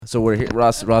So we're here.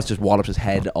 Ross just walloped his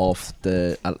head off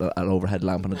an overhead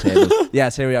lamp on the table.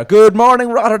 Yes, here we are. Good morning,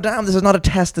 Rotterdam. This is not a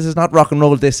test. This is not rock and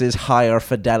roll. This is Higher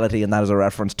Fidelity, and that is a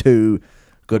reference to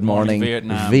Good Morning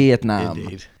Vietnam.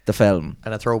 Indeed. The film.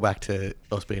 And a throwback to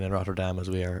us being in Rotterdam as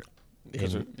we are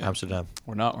in Amsterdam.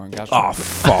 We're not. We're in Gastro. Oh,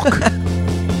 fuck. At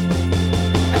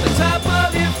the top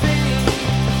of your feet,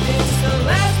 it's the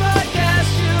last podcast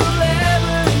you'll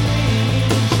ever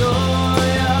need. Enjoy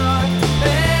our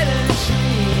energy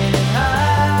and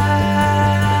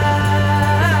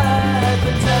high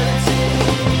fidelity.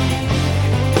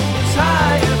 It's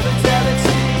higher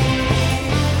fidelity.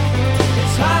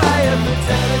 It's higher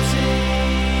fidelity.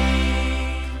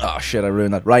 Oh, shit, I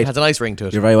ruined that. Right. It has a nice ring to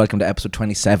it. You're very welcome to episode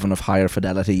 27 of Higher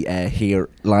Fidelity, here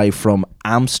live from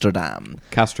Amsterdam.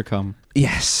 Castricum.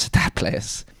 Yes, that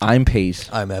place. I'm Pete.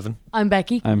 I'm Evan. I'm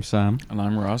Becky. I'm Sam. And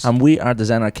I'm Ross. And we are the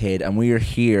Zen Arcade, and we are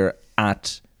here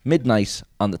at midnight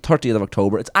on the 30th of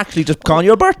October. It's actually just gone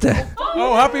your birthday.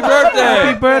 Oh, happy birthday!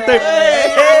 Happy birthday!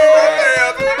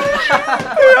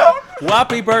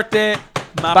 Happy birthday!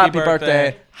 Happy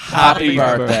birthday. Happy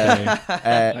birthday.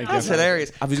 That's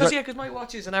hilarious. Have you got- Because my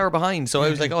watch is an hour behind, so I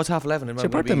was like, oh, it's 11:30, and your I'm going to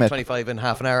birthday, be mate. 25 in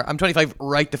half an hour. I'm 25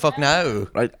 right the fuck now.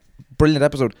 Right, brilliant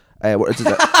episode. I'm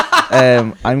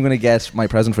going to get my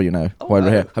present for you now while we're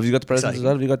here. Have you got the presents as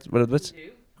well? Have you got the bits?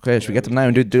 Okay, should we get them now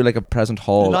and do like a present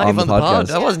haul Live on the podcast?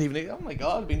 pod. I wasn't even. Oh my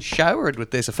god, I've been showered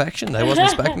with this affection. I wasn't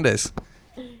expecting this.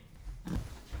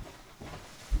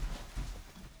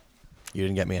 You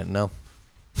didn't get me in, no.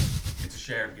 It's a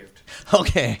shared gift.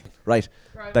 Okay. Right,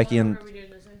 Becky, what and order are we doing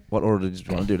this in? what order did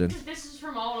you want to do then? This is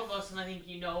from all of us, and I think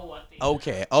you know what the...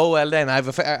 Okay. Oh well, then I have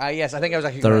a. Yes, I think I was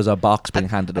actually. There gonna, is a box being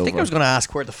handed I over. think I was going to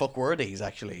ask where the fuck were these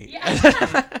actually.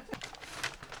 Yeah.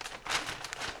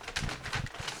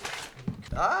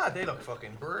 They look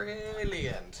fucking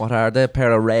brilliant. What are they? A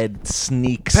pair of red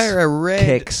sneaks. Pair of red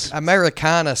kicks.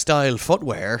 Americana style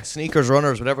footwear, sneakers,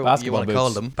 runners, whatever you Basketball want to call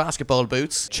boots. them. Basketball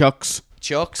boots, Chucks.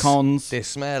 chucks, Cons. They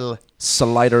smell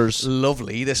Sliders.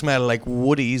 lovely. They smell like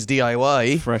Woody's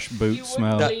DIY. Fresh You boot wouldn't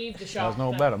smell. believe the shop.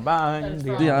 no that- better bang. that is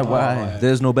from. DIY.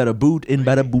 There's no better boot in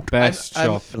better boot. Best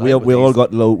I'm- shop. We all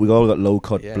got low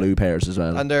cut Yeah. blue pairs as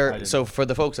well. And they're so for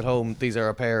the folks at home, these are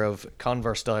a pair of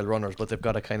Converse style runners, but they've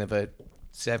got a kind of a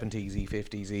 70s-y,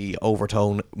 50s-y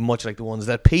overtone, much like the ones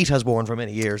that Pete has worn for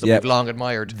many years that Yeah. we've long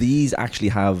admired. These actually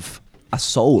have a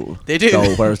soul. They do.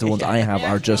 Though, whereas the ones I have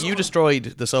are just You destroyed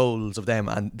the souls of them,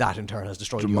 and that in turn has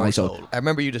destroyed My your soul. soul. I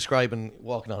remember you describing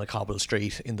walking on a cobble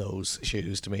street in those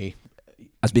shoes to me.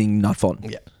 as being not fun.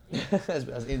 Yeah. as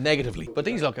negatively. But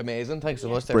these look amazing. Thanks so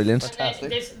much. They're Brilliant. Fantastic.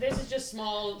 This is just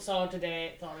small, so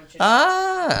today thought it should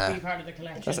Ah! be part of the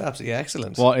collection. That's absolutely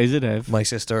excellent. What is it, Ev? My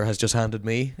sister has just handed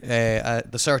me the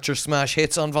Searchers Smash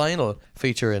Hits on vinyl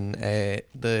featuring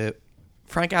the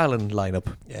Frank Allen lineup,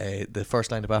 the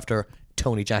first lineup after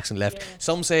Tony Jackson left. Yeah.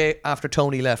 Some say after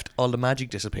Tony left, all the magic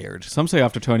disappeared. Some say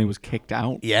after Tony was kicked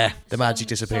out. Yeah, the magic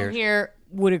Some disappeared. here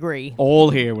would agree. All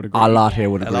here would agree. A lot here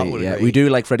would A lot agree. would Yeah, agree. we do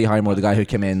like Freddie Highmore, the guy who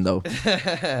came in though.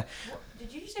 Did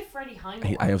you just say Freddie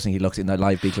Highmore? I always think he looks in that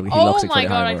live beat. He Oh looks like my Freddie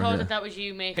god, I Highmore. thought yeah. that was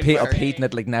you making Peating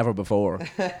it like never before.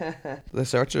 The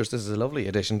Searchers, this is a lovely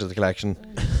addition to the collection.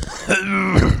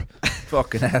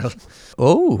 Fucking hell.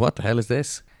 Oh, what the hell is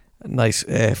this? A nice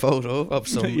photo of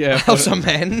some Yeah, of photo. some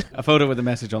men. A photo with a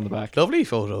message on the back. Lovely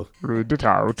photo.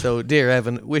 So, dear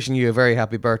Evan, wishing you a very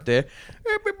happy birthday.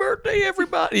 Happy birthday,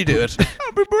 everybody. Do it.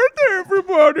 Happy birthday,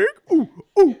 everybody.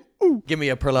 Give me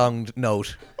a prolonged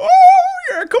note. Oh,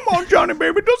 yeah, come on, Johnny,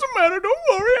 baby. Doesn't matter. Don't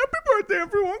worry. Happy birthday,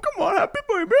 everyone. Come on. Happy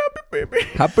baby.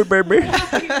 Happy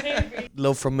baby.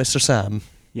 Love from Mr. Sam.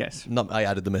 Yes. Not I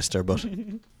added the Mr. but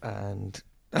and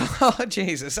oh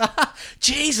Jesus.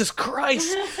 Jesus Christ.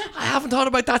 I haven't thought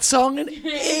about that song in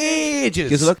ages.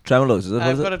 Gives a look. Tremolos. Is it?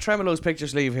 I've got a Tremolo's picture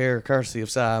sleeve here, courtesy of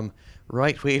Sam.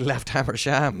 Right wheel, left hammer,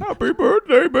 sham. Happy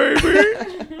birthday,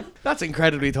 baby. That's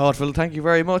incredibly thoughtful. Thank you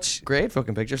very much. Great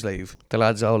fucking picture sleeve. The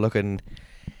lad's all looking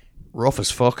rough as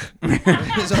fuck.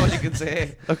 Is all you can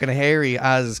say. Looking hairy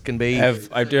as can be. Ev,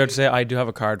 I dare to say I do have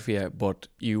a card for you, but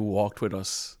you walked with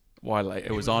us while it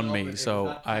was on me,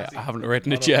 so I haven't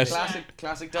written it yet.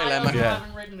 Classic I dilemma.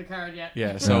 haven't written the card yet.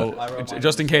 Yeah, so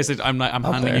just in case I'm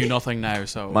handing you nothing now.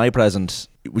 So My present,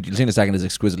 which you'll see in a second, is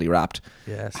exquisitely wrapped.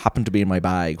 Yes. Happened to be in my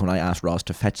bag when I asked Ross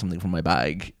to fetch something from my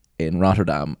bag in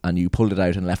Rotterdam, and you pulled it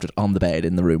out and left it on the bed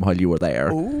in the room while you were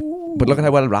there. Ooh. But look at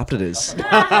how well wrapped it is.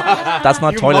 That's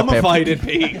not toilet paper. Mummified it,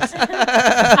 Pete.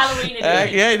 Halloween edition.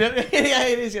 Yeah,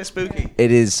 it is. Yeah, spooky.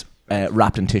 It is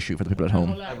wrapped in tissue for the people at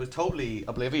home. I was totally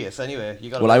oblivious. Anyway, you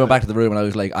got. Well, I went back to the room and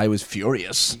I was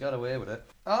furious. You got away with it.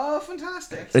 Oh,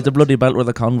 fantastic. It's a bloody belt with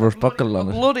a Converse buckle on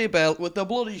it. Bloody belt with the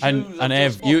bloody shoes. And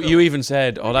Ev, you even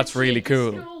said, "Oh, that's really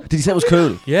cool." Did he say it was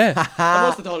cool? Yeah. I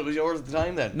must have thought it was yours at the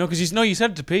time then. No, because you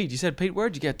said it to Pete. You said, "Pete,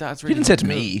 where'd you get that?" It's He really didn't say it to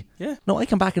cool." me. Yeah. No, I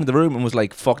came back into the room and was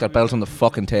like, fuck that belt on the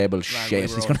fucking table. Shit,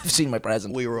 he's going to have seen my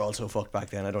present. We were also fucked back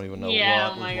then. I don't even know Yeah,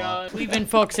 what oh my was what. god. We've been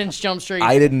fucked since Jump Street.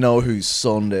 I didn't know whose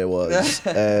Sunday was.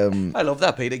 I love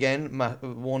that, Pete. Again,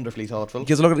 wonderfully thoughtful.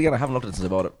 Because look at it again. I haven't looked at it since I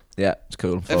bought it. Yeah, it's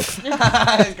cool.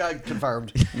 Fuck.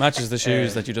 Confirmed. Matches the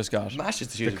shoes that you just got. Matches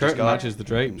the shoes. The we just curtain got. matches the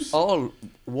drapes. All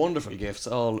wonderful gifts.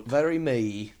 All very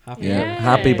me. Happy Yeah. Yay.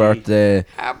 Happy birthday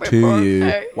to you.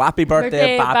 Happy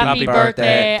birthday. Happy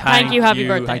birthday. Thank you, happy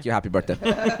birthday. Thank you, happy birthday.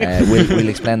 We'll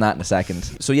explain that in a second.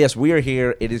 So yes, we are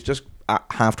here. It is just at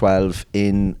 12:30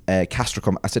 in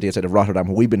Castricum, a city outside of Rotterdam.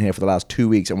 We've been here for the last 2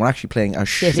 weeks, and we're actually playing a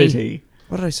City.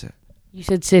 What did I say? You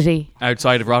said city.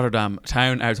 Outside of Rotterdam, a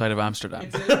town outside of Amsterdam.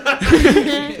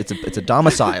 It's a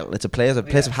domicile. It's a place of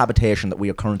habitation that we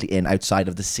are currently in outside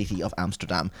of the city of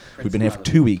Amsterdam. We've been here for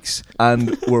 2 weeks,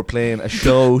 and we're playing a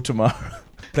show tomorrow.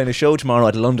 Playing a show tomorrow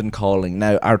at London Calling.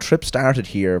 Now, our trip started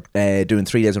here doing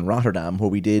 3 days in Rotterdam, where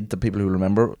we did, the people who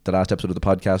remember, the last episode of the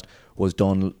podcast was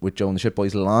done with Joe and the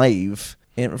Shitboys live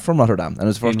from Rotterdam. And it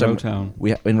was the first In time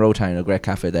Rotown. in Rotown, a great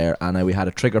cafe there, and we had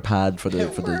a trigger pad for the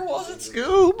Where was it,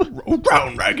 Scoob?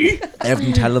 Rotown Raggy.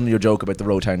 Everything, tell them your joke about the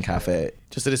Rotown cafe.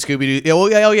 Just at a Scooby Doo. Oh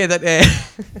yeah, that.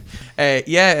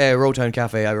 Rotown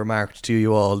Cafe. I remarked to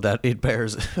you all that it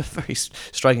bears a very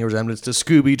striking resemblance to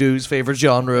Scooby Doo's favorite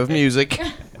genre of music.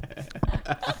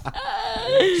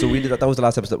 So we did that. That was the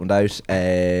last episode that went out.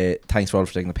 Thanks for all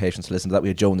for taking the patience to listen to that. We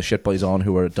had Joe and the Shitboys on,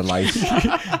 who were a delight.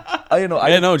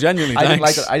 Genuinely. I didn't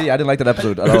like thanks. that. I didn't like that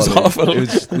episode at It was all. awful. It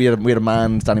was, we had a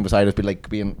man standing beside us,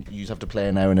 you have to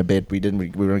play now in a bit. We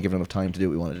weren't given enough time to do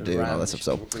what we wanted to do and all that stuff.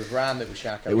 So It was Ram. It was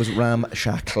Shaka. it was Ram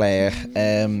Shackley.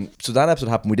 So that episode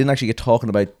happened. We didn't actually get talking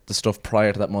about the stuff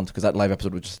prior to that month because that live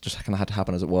episode was just kind of had to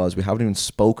happen as it was. We haven't even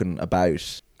spoken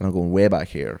about, and I'm going way back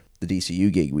here, the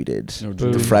DCU gig we did,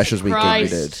 the Freshers Week gig we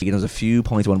Christ. did. There's a few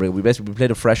points I want to bring. We played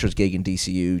a Freshers gig in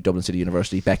DCU, Dublin City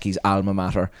University, Becky's alma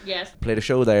mater. Yes. Played a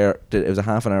show there. It was a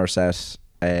half an hour set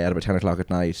at about 10 o'clock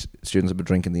at night. Students had been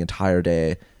drinking the entire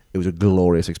day. It was a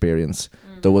glorious experience.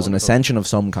 There was an ascension of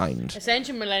some kind.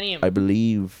 Ascension Millennium. I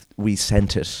believe we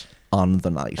sent it on the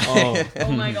night. Oh,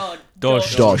 Oh my god.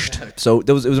 Dushed. So it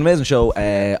was an amazing show.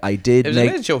 I did It was a make.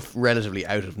 amazing show relatively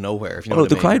out of nowhere. If you know Oh, what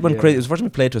the I mean. crowd went Yeah. crazy. It was the first time we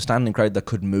played to a standing crowd that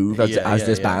could move as Yeah,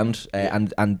 this yeah. band,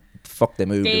 and fuck, they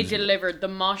moved. They It was- delivered. The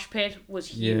mosh pit was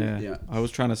huge. Yeah. I was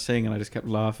trying to sing and I just kept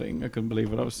laughing. I couldn't believe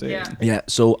what I was saying. Yeah. Yeah,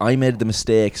 so I made the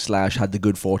mistake / had the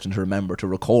good fortune to remember to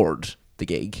record the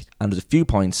gig, and there's a few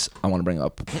points I want to bring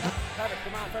up.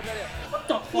 What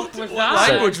the fuck was that?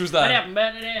 language was that? I haven't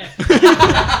been in it.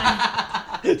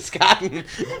 Scatting.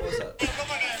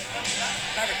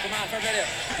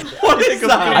 What is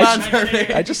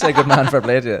that? I just say good man, fair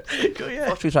play to you.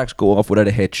 First 3 tracks go off without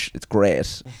a hitch. It's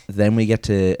great. Then we get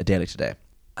to A Day Like Today,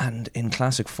 and in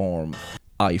classic form,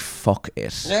 I fuck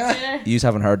it. Yeah. You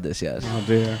haven't heard this yet. Oh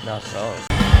dear. Not at all.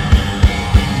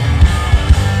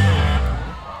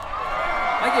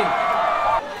 Thank you.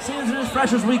 Seeing as it is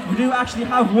Freshers Week, we do actually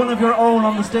have one of your own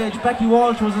on the stage. Becky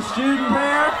Walsh was a student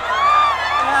here.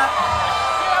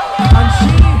 Yeah. And she...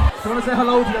 Do you want to say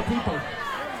hello to your people?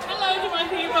 Hello to my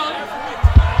people.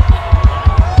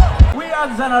 We are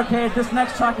the Zen Arcade. This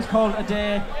next track is called A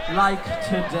Day Like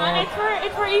Today.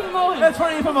 It's for Eva Mohan. It's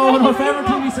for Eva Mohan. Her favourite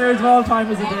TV series of all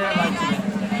time is A Day Like Today.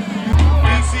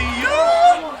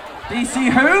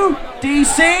 DC who?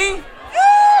 DC?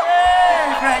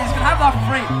 Great, you can have that for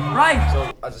free. Right.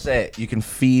 As I say, you can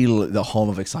feel the hum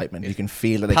of excitement. You can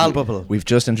feel it. Palpable. We've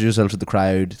just introduced ourselves to the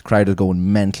crowd. The crowd is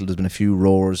going mental. There's been a few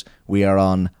roars. We are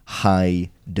on high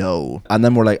dough. And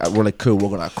then we're like, cool, we're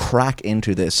going to crack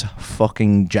into this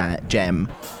fucking gem.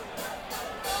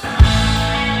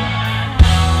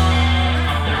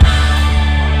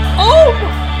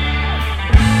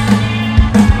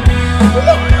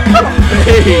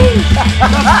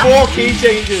 Four key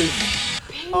changes.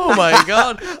 Oh my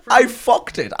god. I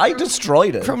fucked it. I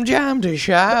destroyed it. From jam to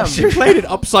sham. You played it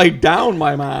upside down,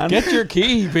 my man. Get your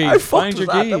key, Pete. I fucked Find with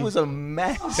your that. key. That was a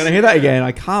mess. Can I hear that again?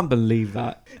 I can't believe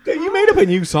that. You made up a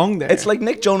new song there. It's like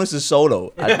Nick Jonas's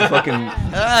solo at the fucking...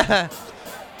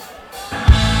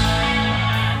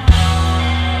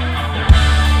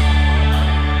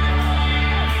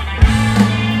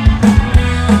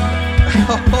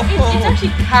 It's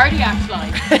actually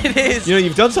cardiac-like. It is. You know,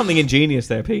 you've done something ingenious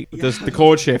there, Pete. There's the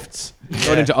chord shifts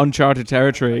going into uncharted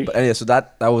territory. But anyway, so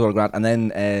that was all grand. And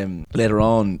then later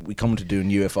on, we come to doing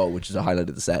UFO, which is a highlight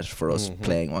of the set for us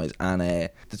playing wise. And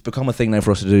it's become a thing now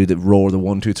for us to do the roar the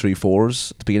 1, 2, 3,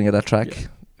 4s at the beginning of that track,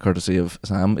 courtesy of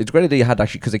Sam. It's a great idea you had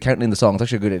actually, because they count in the song. It's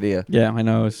actually a good idea. Yeah, I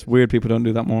know. It's weird people don't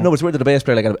do that more. No, it's weird that the bass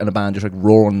player, like in a band, just like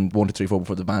roaring 1, 2, 3, 4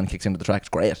 before the band kicks into the track. It's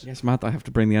great. Yes, Matt, I have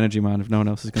to bring the energy, man, if no one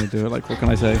else is going to do it. Like, what can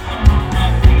I say?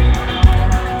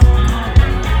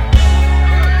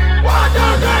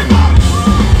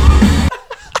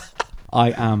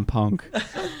 I am punk.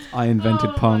 I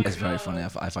invented punk. It's very funny.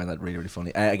 I find that really, really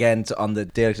funny. Again, on the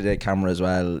day-to-day camera as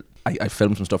well, I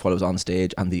filmed some stuff while I was on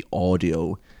stage, and the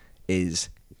audio is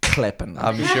clipping.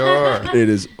 I'm sure. It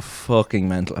is fucking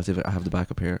mental. I have the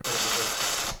backup here.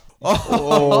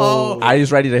 Oh. Are you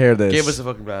ready to hear this? Give us a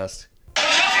fucking blast.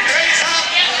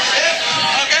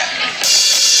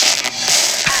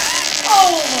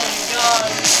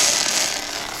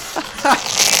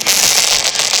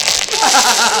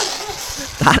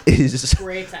 That is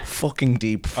Great sound. fucking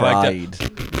deep I like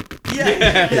fried.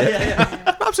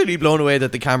 I'm absolutely blown away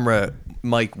that the camera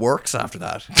mic works after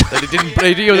that. That it didn't. That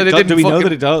it didn't. Do we know fucking-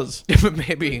 that it does?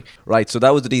 Maybe. Right, so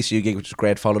that was the DCU gig, which was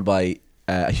great, followed by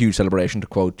a huge celebration, to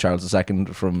quote Charles II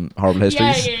from Horrible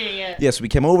Histories. Yeah. Yes, we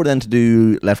came over then to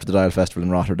do Left of the Dial Festival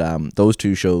in Rotterdam. Those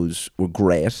two shows were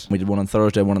great. We did one on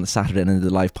Thursday, one on the Saturday, and then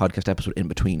the live podcast episode in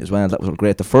between as well. That was all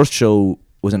great. The first show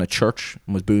was in a church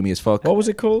and was boomy as fuck. What was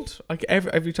it called? Like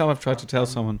every time I've tried to tell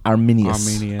someone.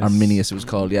 Arminius it was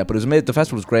called, yeah. But it was amazing. The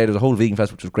festival was great. It was a whole vegan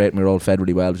festival, which was great, and we were all fed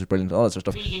really well, which was brilliant. All that sort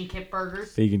of stuff. Vegan kip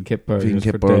burgers. Vegan kip burgers Vegan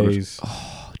kip for burgers. days.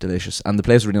 Oh, delicious. And the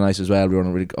place was really nice as well. We were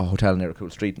on a hotel near a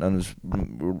cool street, and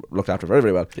we were looked after very,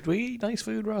 very well. Did we eat nice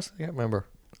food, Ross? I can't remember.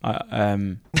 I I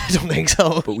don't think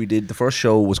so. But we did. The first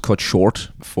show was cut short.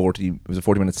 It was a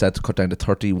 40-minute set, cut down to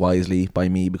 30 wisely by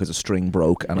me because a string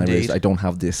broke, and Indeed. I don't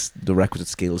have the requisite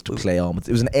skills to play on. It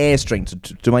was an A string.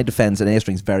 To my defence, an A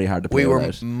string is very hard to play We were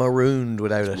without. marooned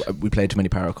without it. We played too many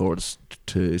power chords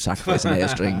to sacrifice an A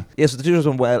string. Yeah, so the two shows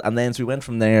went well, and then so we went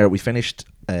from there. We finished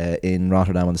in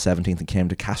Rotterdam on the 17th and came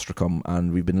to Castricum,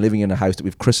 and we've been living in a house that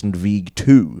we've christened Vieg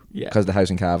 2 Yeah. because the house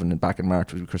in Cavan back in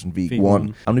March was christened Vieg Vieg 1.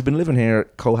 1. And we've been living here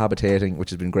cohabitating, which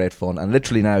has been great fun. And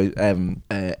literally now,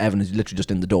 Evan is literally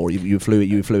just in the door. You flew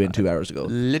in 2 hours ago.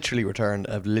 I've literally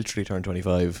turned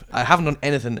 25. I haven't done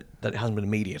anything that hasn't been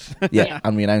immediate. Yeah,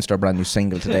 and we announced our brand new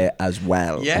single today as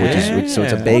well. Yeah. So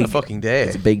it's a What a big fucking day.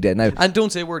 It's a big day now. And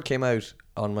Don't Say a Word came out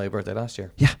on my birthday last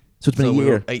year. Yeah, so it's been a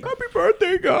year. Happy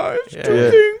birthday, guys. Yeah. 2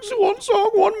 things, 1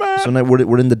 song, 1 man. So now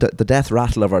we're in the death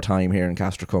rattle of our time here in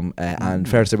Castricum, and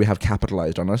fair to say we have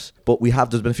capitalised on it. But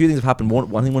there's been a few things that have happened.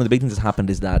 I think one of the big things that's happened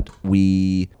is that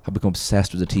we have become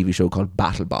obsessed with a TV show called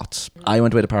BattleBots. I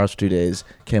went away to Paris for 2 days,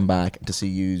 came back to see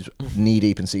you knee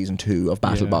deep in season 2 of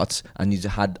BattleBots, and you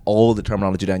had all the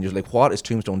terminology down. You're like, what is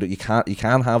Tombstone do? You can't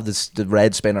have the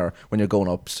red spinner when you're going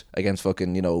ups against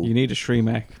fucking You need a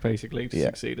Shriemek, basically, to Yeah.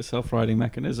 succeed. A self-riding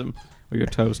mechanism, or you're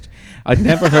toast. I'd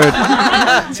never heard...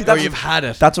 Or you've had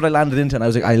it. That's what I landed into, and I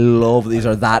was like, I love these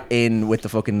are that in with the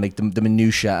fucking like the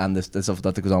minutia and the stuff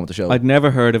that goes on with the show. I'd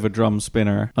never heard of a drum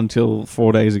spinner until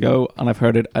 4 days ago, and I've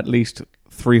heard it at least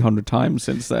 300 times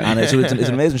since then. And it's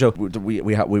an amazing show.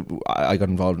 I got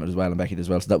involved in it as well, and Becky did as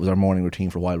well. So that was our morning routine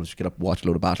for a while. Was to get up, watch a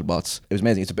load of BattleBots. It was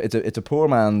amazing. It's a poor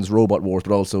man's Robot Wars,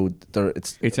 but also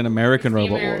It's an American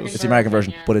Robot American Wars. it's the American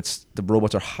version, yeah. but the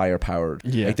robots are higher powered.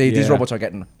 Yeah. Like these Yeah. robots are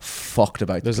getting fucked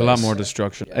about. There's the a lot place. more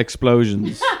destruction.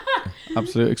 Explosions.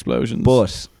 Absolute explosions.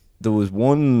 But there was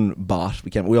one bot.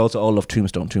 We also all love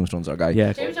Tombstone. Tombstone's our guy.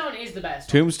 yeah. Tombstone is the best.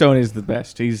 Tombstone is the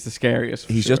best. He's the scariest.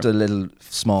 for He's sure. just a little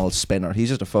small spinner. He's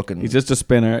just a fucking. He's just a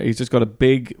spinner. He's just got a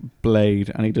big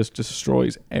blade, and he just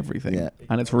destroys everything. Yeah.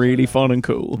 And it's really fun and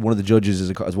cool. One of the judges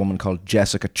is a woman called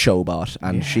Jessica Chobot,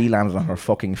 and she landed on her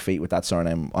fucking feet with that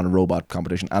surname on a robot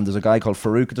competition. And there's a guy called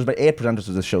Farouk. There's about 8 presenters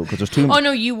to this show because there's 2. Oh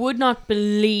no, you would not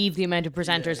believe the amount of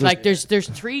presenters. Like there's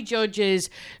 3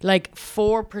 judges, like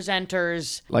 4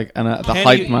 presenters. Like, and the Kenny-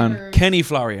 hype man. Kenny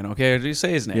Florian, okay? Did you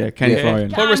say his name? Yeah, Kenny Yeah. Florian.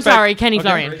 Put I'm respect. sorry, Kenny Okay.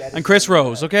 Florian. And Chris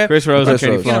Rose, okay? Chris Rose and Chris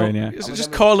Kenny Rose. Florian, yeah.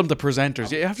 Just call them the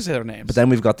presenters. You have to say their names. But then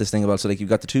we've got this thing about, so like you've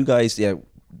got the 2 guys, yeah,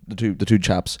 the two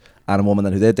chaps and a woman,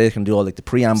 then who they can do all like the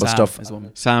preamble Sam stuff. is the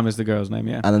woman. Sam is the girl's name,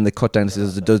 yeah. And then they cut down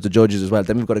to does the judges as well.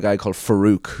 Then we've got a guy called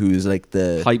Farouk, who's like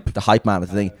the Hype. hype man of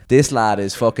the thing. This lad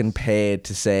is fucking paid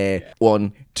to say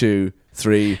 1, 2,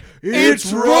 3.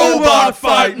 It's robot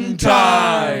fighting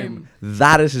time.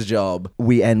 That is his job.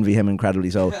 We envy him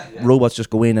incredibly. So robots just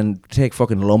go in and take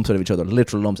fucking lumps out of each other,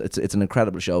 literal lumps. It's an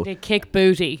incredible show. They kick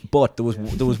booty. But there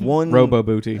was one Robo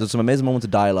booty. There's some amazing moments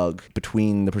of dialogue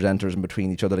between the presenters and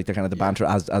between each other, like the kind of the banter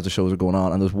as the shows are going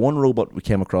on. And there's one robot we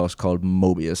came across called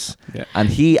Mobius, and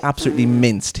he absolutely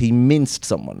minced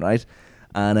someone, right?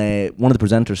 And one of the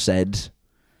presenters said,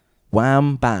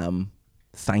 "Wham bam,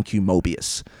 thank you,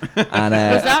 Mobius." And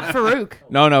Was that Farouk?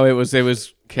 No, it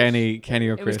was Kenny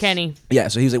or Chris. It was Kenny. yeah,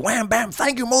 so he was like, "Wham bam,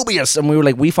 thank you, Mobius," and we were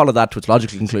like, we followed that to its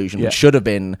logical conclusion, Yeah. which should have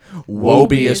been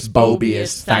Wobius,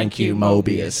 Bobius, thank you,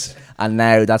 Mobius. And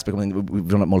now that's becoming, we've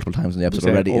done it multiple times in the episode say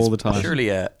it already. all It's the time. Surely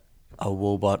a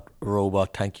wobot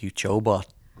robot. Thank you, Chobot.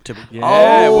 Yeah,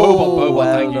 Oh, Wobot,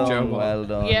 thank you, well Joe. done, well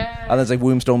done. Yeah. And it's like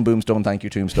Wombstone, Boomstone, thank you,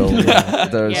 Tombstone. Yeah,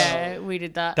 there's, Yeah, we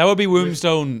did that. That would be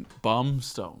Wombstone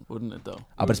Bombstone, wouldn't it, though?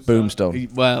 but it's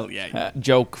Boomstone. Well, yeah.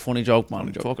 Joke, funny joke,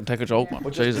 man. Fucking take a joke, man.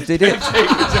 Jesus. They did.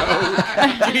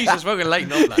 Jesus, fucking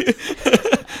lighten up, lad.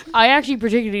 I actually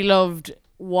particularly loved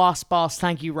Wasp Boss,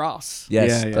 Thank You, Ross.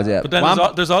 Yes, Yeah, yeah. yeah. But then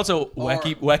there's also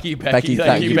Wacky Becky. Becky,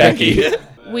 Thank you, Becky.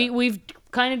 We've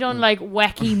kind of done like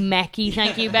Wecky Mecky,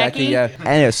 Thank You, Becky. Yeah.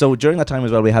 Anyway, so during that time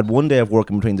as well, we had one day of work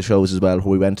in between the shows as well,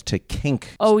 where we went to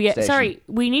Kink. Oh yeah, Station. sorry.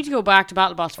 We need to go back to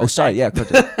BattleBots for Oh, a sorry. sec.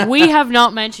 Yeah. We have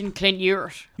not mentioned Clint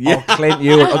Ewart. Oh, Clint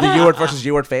Ewart. Oh, the Ewart versus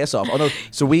Ewart face-off. Oh no.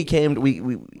 So we came.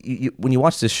 You, when you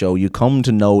watch this show, you come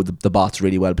to know the bots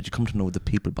really well, but you come to know the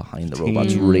people behind the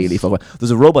robots really fucking well.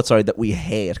 There's a robot, that we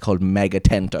hate called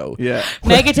Megatento. Yeah.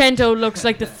 Megatento looks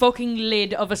like the fucking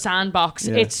lid of a sandbox.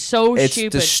 Yeah. It's so It's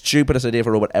stupid. the stupidest idea for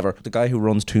a robot ever. The guy who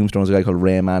runs Tombstone is a guy called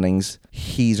Ray Mannings.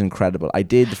 He's incredible. I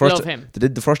did the first. Love him.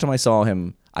 The first time I saw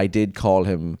him, I did call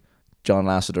him John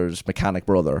Lasseter's mechanic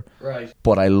brother. Right.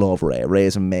 But I love Ray. Ray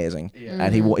is amazing,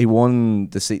 and he won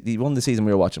the season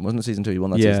we were watching. Wasn't it season 2? He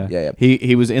won that season. Yeah.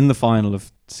 He was in the final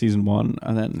of season 1,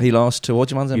 and then He lost to what's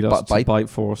your man's name? he lost to Bite Bite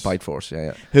Force. Bite Force.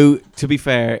 Yeah. Who, to be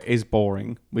fair, is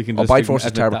boring. We can Oh, just Bite Force is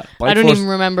admit terrible. that. I don't even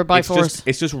remember Bite Force.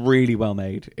 It's just really well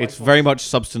made. It's very much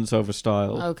substance over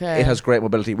style. Okay. It has great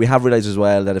mobility. We have realised as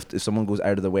well that if someone goes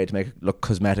out of their way to make it look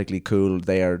cosmetically cool,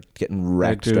 they are getting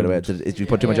wrecked straight away. If you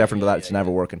put too much effort into that, it's never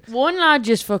working. One lad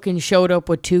just fucking showed up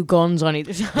with 2 guns on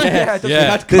either side.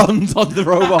 Yeah. Guns on the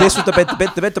robot. This was the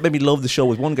bit that made me love the show.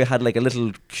 Was one guy had like a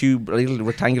little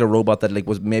rectangular robot that like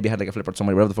was maybe had like a flipper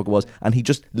somewhere, wherever the fuck it was, and he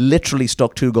just literally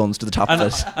stuck 2 guns to the top of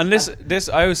it. And this,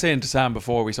 I was saying to Sam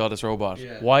before we saw this robot,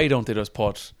 why don't they just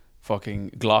put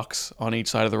fucking Glocks on each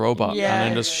side of the robot Yeah. and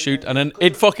then just shoot, and then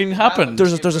it fucking happened.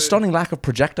 There's a stunning lack of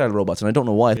projectile robots, and I don't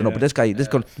know why. No, but this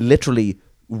gun literally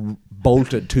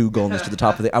bolted 2 guns to the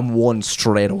top of it and one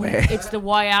straight away. It's the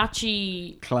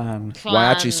Waiachi Clan.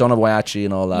 clan. Waiachi, son of Waiachi,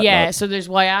 and all that. Yeah, lot. so there's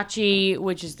Waiachi,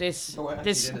 which is it's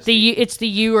the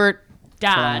Ewart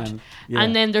dad, Clan, yeah.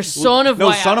 and then there's son of No,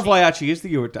 Waiachi. son of Waiachi is the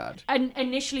Ewart dad. And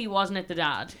initially wasn't it the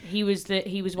dad? He was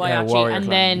Waiachi, Warrior and Clan.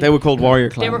 then They were called Warrior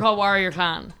Clan. they were called Warrior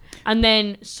Clan. And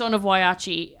then son of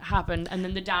Waiachi happened, and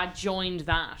then the dad joined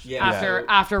that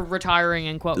after retiring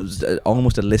in quotes. It was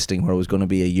almost a listing where it was going to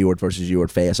be a Ewart versus Ewart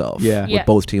face-off. Yeah. With Yeah.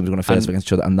 both teams going to face And- off against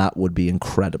each other, and that would be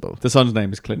incredible. The son's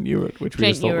name is Clint Ewart, which we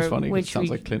Clint just thought was Ewart, funny. 'cause which it sounds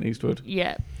we- like Clint Eastwood.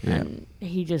 Yeah, and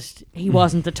he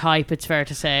wasn't the type. It's fair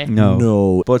to say.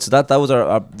 No. But so that was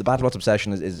our the BattleBots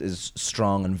obsession is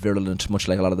strong and virulent, much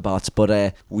like a lot of the bots.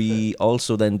 But we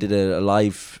also then did a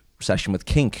live session with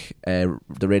Kink,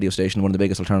 the radio station, one of the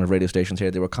biggest alternative radio stations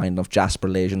here. They were kind enough. Jasper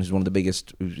Lejeune, who's one of the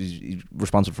biggest, he's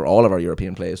responsible for all of our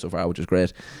European plays so far, which is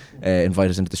great.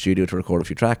 Invited us into the studio to record a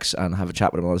few tracks and have a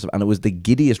chat with him and all this stuff. And it was the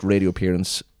giddiest radio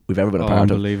appearance we've ever been a part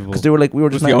of. Unbelievable. Because they were like, we were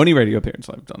It was just the now- only radio appearance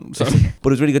I've done. So. but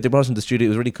it was really good. They brought us into the studio. It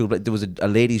was really cool. But there was a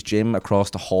ladies' gym across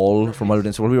the hall from what we were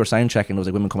doing. So while we were sound checking, there was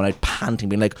like women coming out panting,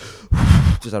 being like,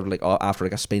 just after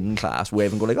like a spin class,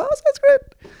 waving, going like, "Oh, that's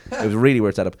great." It was a really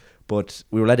weird setup. But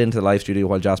we were led into the live studio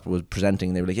while Jasper was presenting,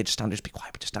 and they were like, "Yeah, just stand there, just be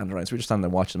quiet, but just stand around." So we were just standing there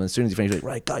watching them. And as soon as he finished, like,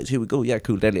 "Right, guys, here we go. Yeah,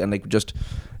 cool, deadly." And like,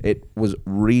 it was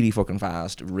really fucking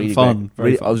fast, really Fun, great. very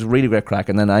Really, fun. I was really great crack.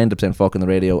 And then I ended up saying "fuck" on the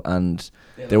radio, and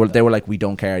they were like, "We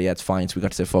don't care. Yeah, it's fine." So we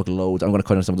got to say "fuck" loads. I'm going to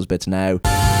cut in some of those bits now.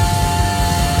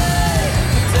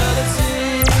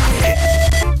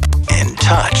 In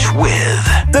touch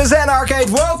with The Zen Arcade,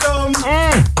 welcome!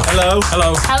 Hello.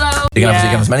 Hello. They can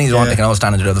have as many as they want. They can all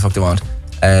stand and do whatever the fuck they want.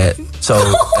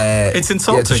 It's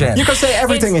insulting. shame. You can say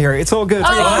everything here, it's all good.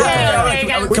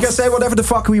 Okay. We can say whatever the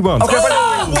fuck we want. Okay,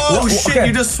 Whoa, shit,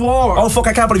 you just swore. Oh fuck!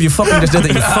 I can't believe you fucking just did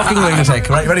that. You fucking lunatic.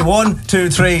 Right, ready? 1, 2,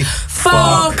 3.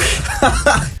 Fuck.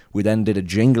 We then did a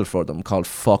jingle for them called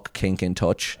 "Fuck Kink in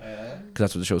Touch," because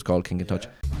that's what the show's called, Kink in Touch.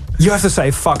 You have to say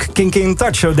fuck kinky in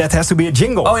touch, so that has to be a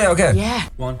jingle. Oh yeah, okay. Yeah.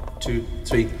 1, 2,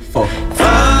 3, fuck.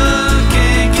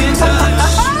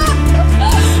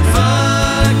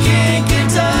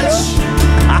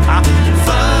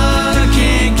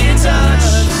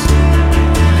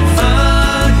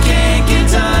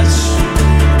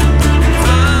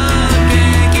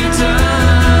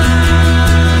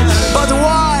 But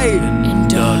why?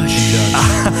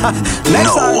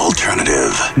 No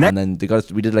alternative. And then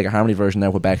we did like a harmony version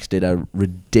there where Bex did a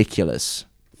ridiculous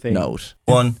note.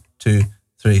 1, 2,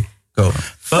 3, go.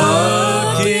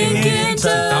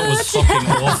 That was fucking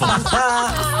awful.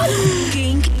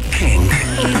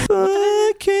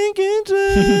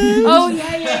 Oh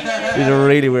yeah. It's a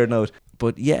really weird note.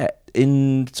 But yeah,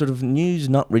 in sort of news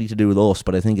not really to do with us,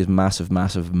 but I think is massive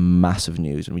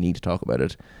news, and we need to talk about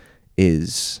it,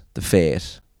 is the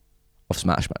fate of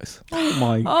Smash Mouth. Oh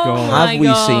my Oh god. my Have we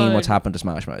God. seen what's happened to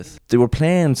Smash Mouth? They were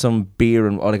playing some beer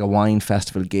and like a wine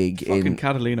festival gig Fucking in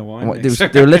Catalina wine.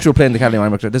 they were literally playing the Catalina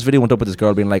Wine Mixer. This video went up with this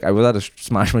girl being like, I was at a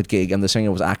Smash Mouth gig and the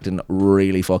singer was acting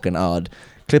really fucking odd.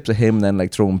 Clips of him then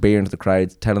like throwing beer into the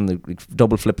crowd, telling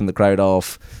double flipping the crowd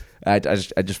off. I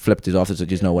just flipped it off, so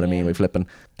you know what I mean by flipping.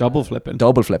 Double flipping.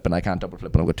 I can't double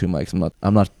flip, and I've got two mics.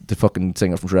 I'm not the fucking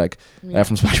singer from Shrek.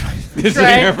 From Smash Mouth. The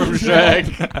singer from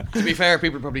Shrek. To be fair,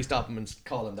 people probably stop him and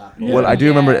call him that. Well, I do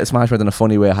remember Smash Mouth in a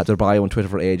funny way. I had their bio on Twitter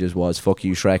for ages was "Fuck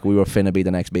you, Shrek. We were finna be the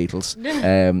next Beatles."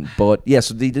 But yeah,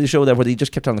 so they did a show there where they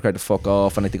just kept telling the crowd to fuck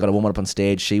off, and like they got a woman up on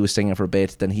stage. She was singing for a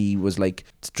bit. Then he was like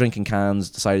drinking cans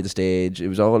the side of the stage. It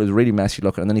was really messy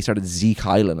looking. And then he started Zeke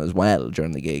Highland as well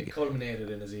during the gig. It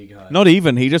culminated in a Zeke High. Not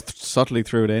even. He just subtly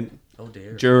threw it in. Oh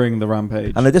dear. During the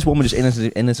rampage. And like this woman just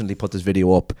innocently put this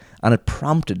video up, and it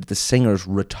prompted the singer's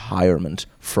retirement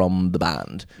from the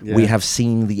band. Yeah. We have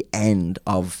seen the end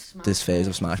of this phase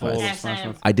of Smash Mouth. Yes, Smash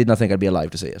Mouth. I did not think I'd be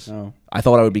alive to see it. No. I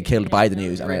thought I would be killed by the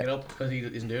news. And Break it up because he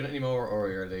isn't doing it anymore, or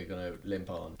are they going to limp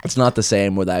on? it's not the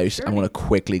same without. I'm going to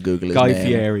quickly Google his Guy name.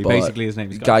 Fieri. but Basically, his name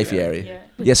is Guy Fieri.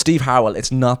 Yeah, Steve Harwell.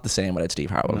 It's not the same without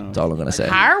Steve Harwell. No. That's all I'm going to say.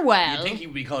 You'd Harwell. think he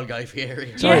would be called Guy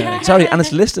Fieri. Sorry, and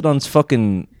it's listed on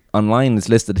fucking online. It's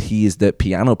listed he is the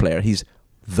piano player. He's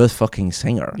the fucking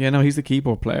singer. Yeah, no, he's the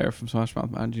keyboard player from Smash Mouth,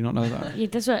 man. Do you not know that? Yeah,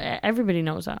 that's what everybody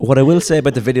knows that. What I will say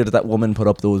about the video that woman put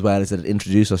up though as well is that it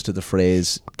introduced us to the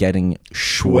phrase getting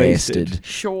shwasted.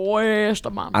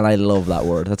 Shwasted, man. And I love that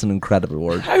word. That's an incredible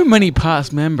word. How many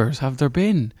past members have there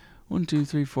been? 1, 2,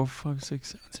 3, 4, 5, 6,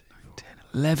 7, 8, 9, 10,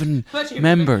 11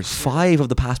 members. 5 of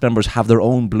the past members have their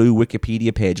own blue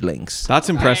Wikipedia page links. That's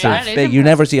impressive. That is Big. You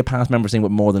never see a past member thing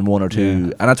with more than 1 or 2,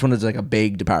 and that's when it's like a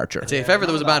big departure. See, if ever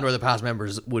there was a band where the past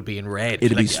members would be in red,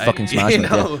 It'd be fucking Smash Mouth. Yeah.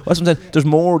 That's what I'm saying.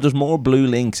 There's more blue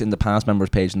links in the past members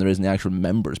page than there is in the actual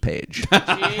members page.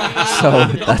 So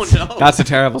That's a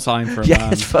terrible sign for a yeah,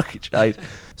 band. it's fucking shite.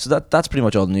 So that's pretty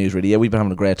much all the news, really. Yeah, we've been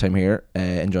having a great time here,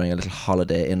 enjoying a little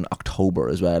holiday in October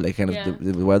as well. Like, kind of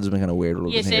the weather's been kind of weird a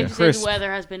little Yeah, bit safe here. to say the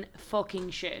weather has been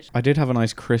fucking shit. I did have a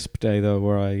nice crisp day though,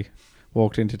 where I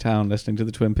walked into town listening to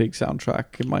the Twin Peaks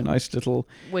soundtrack in my nice little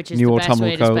Which is new the best autumnal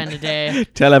way to coat. spend a day.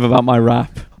 Tell Ev about my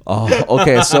rap. Oh,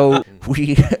 okay. So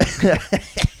we,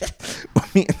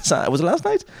 me and Sam, was it last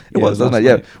night? It Yeah, was it last was night.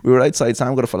 last Yeah, we were outside.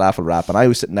 Sam got a falafel wrap, and I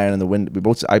was sitting down in the window.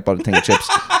 I bought a thing of chips.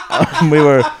 And we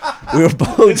were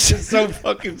both. So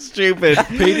fucking stupid.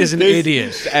 Pete is an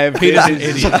idiot. Pete is an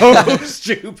idiot. So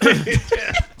stupid.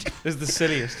 It's the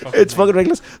silliest. It's fucking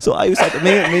ridiculous. So I was sat,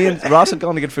 me and Ross had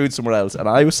gone to get food somewhere else, and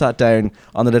I was sat down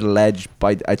on the little ledge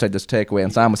outside this takeaway,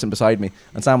 and Sam was sitting beside me,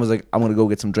 and Sam was like, "I'm gonna go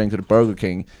get some drinks at Burger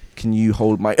King. Can you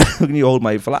hold my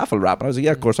falafel wrap?" And I was like,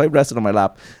 "Yeah, of course." I rested on my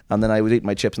lap, and then I was eating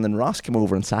my chips, and then Ross came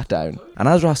over and sat down. And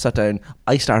as Ross sat down,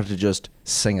 I started to just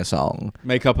sing a song.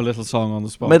 Make up a little song on the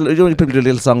spot. You know, people do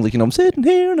little songs like, I'm sitting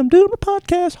here and I'm doing a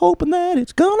podcast, hoping that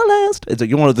it's gonna last. It's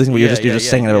like one of those things where you're just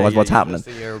singing about what's happening.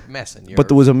 You're messing. But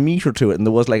there was a meter to it, and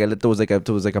there was like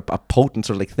a potent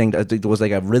sort of like thing. There was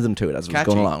like a rhythm to it as it was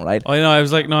going along, right? Oh, I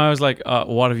was like,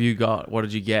 what have you got? What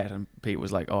did you get? And Pete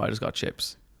was like, I just got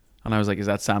chips. And I was like, is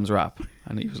that Sam's rap?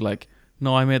 And he was like,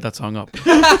 no, I made that song up.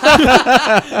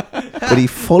 But he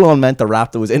full on meant the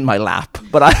rap that was in my lap.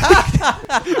 But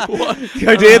The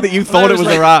idea that you thought it was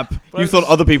a rap. You thought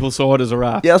other people saw it as a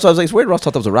rap. yeah, so I was like, it's weird Ross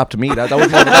thought that was a rap to me. That was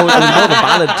more of a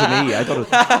ballad to me. I thought it was,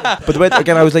 but the way,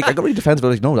 again, I was like, I got really defensive. I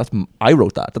was like, no, I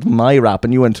wrote that. That's my rap.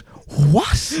 And you went,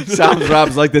 what? Sam's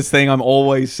rap's like this thing I'm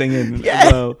always singing. Yeah.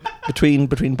 as well. Between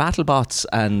BattleBots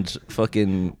and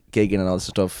fucking gigging and all this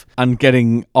stuff. And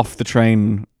getting off the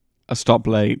train a stop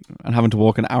late and having to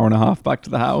walk an hour and a half back to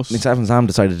the house. Myself and Sam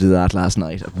decided to do that last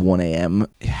night at 1 a.m.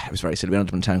 Yeah, it was very silly. We ended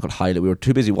up in a town called Hyley. We were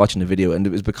too busy watching the video, and it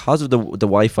was because of the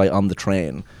Wi-Fi on the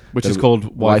train. Which that is called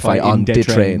Wi-Fi on in the the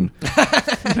train.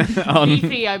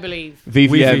 Beefy, I believe.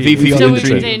 Vivi on So the we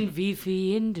train. went in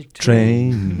Beefy in the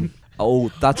Train.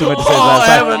 Oh, that's what I meant to say last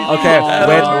time.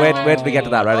 Okay, wait till we get to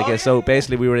that, right? Okay, so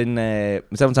basically we were in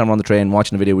seventh time on the train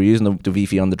watching a video. We were using the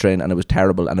Wi-Fi on the train and it was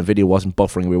terrible and the video wasn't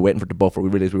buffering. We were waiting for it to buffer. We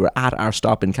realised we were at our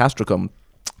stop in Castricum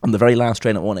on the very last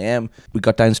train at 1 a.m. We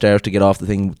got downstairs to get off the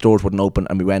thing. Doors wouldn't open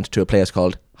and we went to a place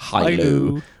called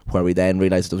Hailu, where we then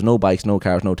realised there was no bikes, no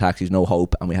cars, no taxis, no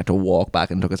hope, and we had to walk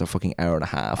back and it took us a fucking hour and a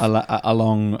half.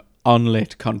 Along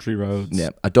unlit country roads.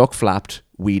 Yeah, a duck flapped.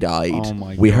 We died. Oh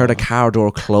my we heard a God. car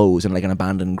door close in like an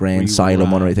abandoned grain silo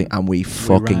or anything, and we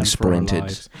fucking ran for our sprinted.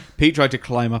 lives. Pete tried to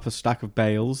climb up a stack of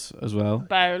bales as well.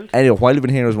 Bowl. Anyway, while we've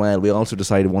been here as well, we also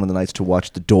decided one of the nights to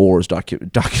watch the Doors documentary.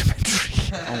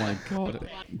 Oh my God.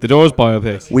 The Doors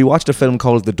biopic. We watched a film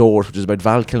called The Doors, which is about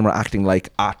Val Kilmer acting like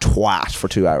a twat for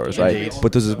 2 hours, right? Indeed.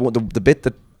 But there's the bit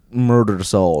that murdered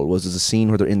us all was there's a scene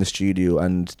where they're in the studio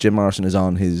and Jim Morrison is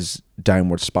on his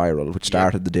downward spiral, which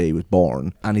started the day he was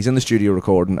born, and he's in the studio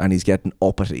recording and he's getting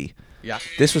uppity. Yeah.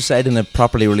 This was said in a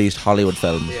properly released Hollywood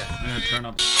film. Turn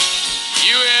up.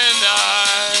 You and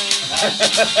I.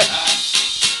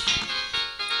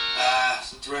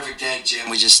 It's a terrific day, Jim.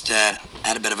 We just had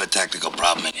a bit of a technical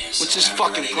problem in here. What's this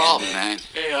fucking problem, man?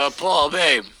 Hey, Paul,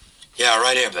 babe. Yeah,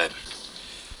 right here, babe.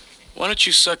 Why don't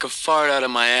you suck a fart out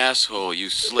of my asshole, you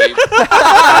sleep?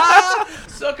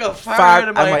 Suck a Fart fart out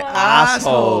of out my my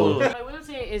asshole. What I will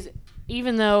say is,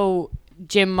 even though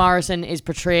Jim Morrison is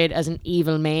portrayed as an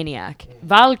evil maniac,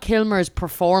 Val Kilmer's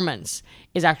performance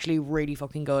is actually really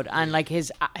fucking good, and like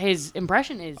his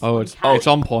impression is It's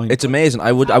on point. It's amazing.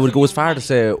 I would go as far to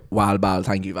say, Wal Bal,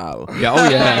 thank you, Val. Yeah, oh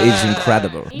yeah. It's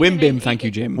incredible. Wim Bim, thank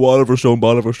you, Jim. Oliver Stone.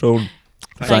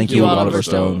 Thank you, Oliver Oliver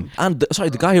Stone. And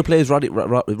the guy who plays Robbie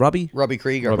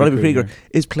Krieger. Robbie Krieger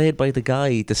is played by the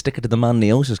guy, the sticker to the man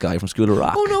Neosis guy from School of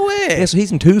Rock. Oh, no way. Yeah, so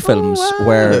he's in 2 films wow.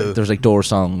 where there's like Doors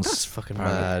songs. That's fucking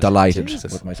mad. Delighted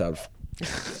Jesus. with myself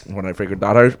when I figured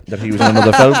that out, that he was in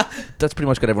another film. That's pretty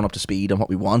much got everyone up to speed on what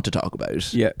we want to talk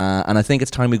about. Yeah. And I think it's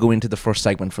time we go into the first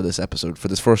segment for this episode.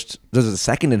 This is the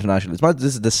second international.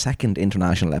 This is the second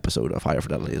international episode of Higher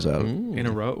Fidelity as well. In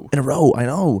a row. In a row, I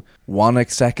know.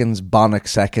 Wonic seconds, Bonic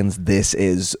seconds. This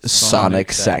is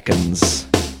Sonic seconds.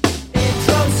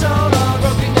 Intro solo,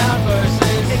 broken down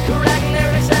verses, incorrect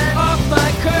lyrics and off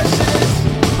my curses,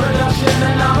 production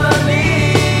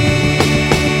anomalies.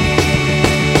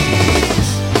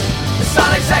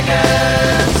 Sonic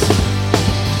Seconds.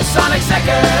 Sonic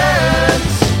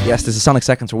Seconds. Yes, this is Sonic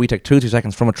Seconds, where we take 2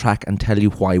 seconds from a track and tell you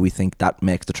why we think that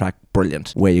makes the track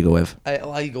brilliant. Where you go, Ev?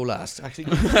 I'll go last, actually.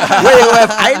 Where you go,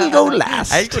 Ev? I'll go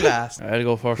last. I'll go last. I'll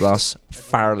go first. Ross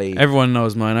Farley. Everyone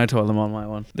knows mine. I told them on my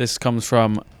one. This comes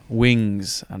from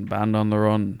Wings and Band on the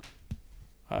Run.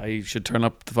 I should turn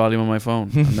up the volume on my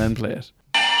phone and then play it.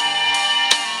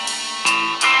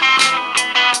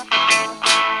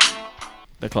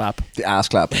 The clap. The ass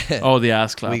clap. Oh, the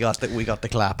ass clap. We got the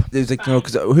clap. It was like, you know,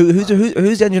 because who's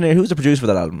the engineer? Who's the producer for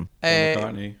that album?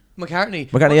 McCartney.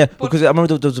 McCartney, yeah. Because I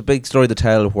remember there was a big story to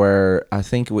tell where I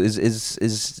think it was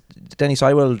is Denny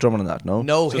Sywell drumming on that? No,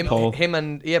 No, Paul. him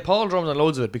and Paul drums on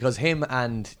loads of it because him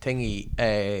and Thingy,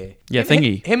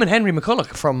 him and Henry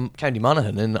McCulloch from County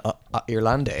Monaghan in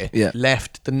Irlande,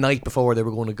 left the night before they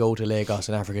were going to go to Lagos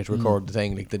in Africa to record the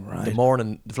thing. Like the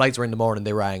morning, the flights were in the morning.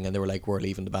 They rang and they were like, "We're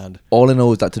leaving the band." All I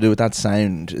know is that to do with that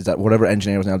sound is that whatever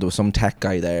engineer was now, there was some tech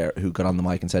guy there who got on the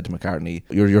mic and said to McCartney,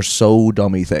 "You're so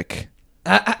dummy thick."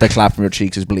 The clap from your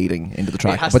cheeks is bleeding into the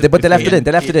track, but they left it in.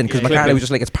 They left it in because McCartney was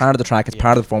just like, it's part of the track, it's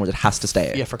part of the performance, it has to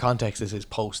stay. Yeah, for context, this is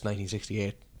post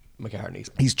 1968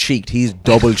 McCartney's. He's cheeked. He's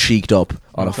double cheeked up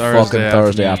on a fucking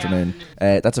Thursday afternoon.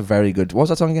 That's a very good. What was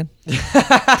that song again?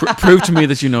 Prove to me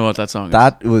that you know what that song is.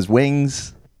 That was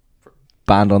Wings.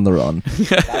 Band on the Run.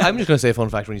 I'm just going to say a fun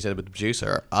fact when you said about the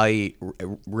producer. I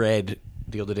read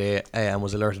the other day and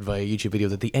was alerted via a YouTube video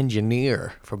that the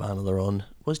engineer for Band on the Run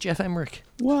was Jeff Emmerich.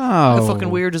 Wow. How fucking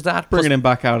weird is that? Bringing him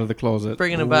back out of the closet.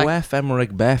 Bringing him back. Jeff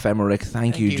Emmerich, Beth Emmerich.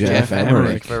 Thank you, Jeff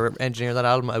Emmerich. for engineering that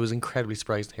album. I was incredibly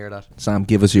surprised to hear that. Sam,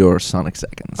 give us your Sonic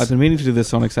Seconds. I've been meaning to do this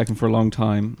Sonic Second for a long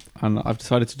time, and I've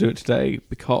decided to do it today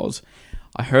because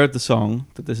I heard the song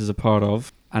that this is a part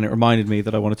of, and it reminded me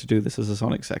that I wanted to do this as a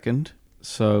Sonic Second.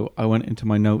 So I went into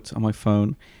my notes on my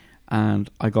phone,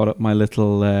 and I got up my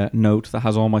little note that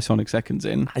has all my Sonic Seconds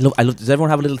in. I love. Does everyone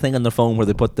have a little thing on their phone where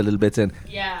they put the little bits in?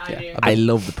 Yeah, I do. I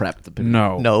love the prep.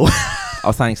 No.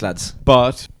 Oh, thanks, lads.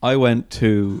 But I went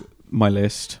to my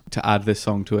list to add this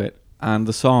song to it, and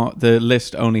the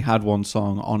list only had one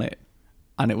song on it,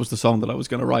 and it was the song that I was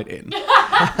going to write in.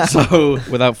 So,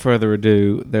 without further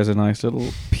ado, there's a nice little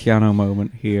piano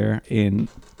moment here in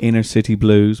Inner City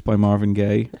Blues by Marvin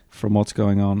Gaye from What's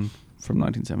Going On from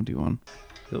 1971.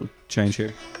 Little change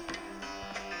here.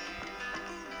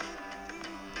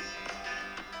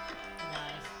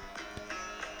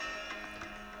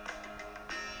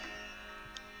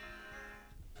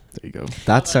 There you go.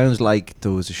 That sounds like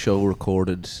there was a show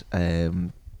recorded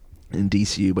in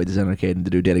DCU by the Zen Arcade and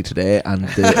the New Delhi Today, and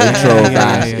the intro of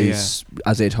that is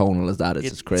as atonal as that.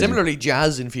 It's crazy. Similarly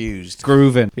jazz infused.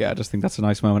 Grooving. Yeah, I just think that's a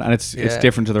nice moment. And it's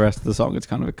different to the rest of the song. It's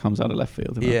kind of, it comes out of left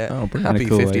field. Yeah. Happy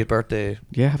cool 50th way. birthday.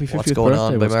 Yeah, happy 50th What's going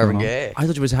birthday. on by Marvin Gaye. I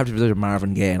thought you was happy to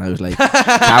Marvin Gaye, and I was like,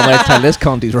 can't wait to tell this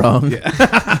cunt he's wrong.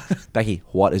 Becky,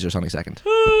 what is your Sonic Second?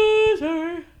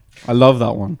 I love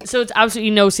that one. So it's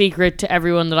absolutely no secret to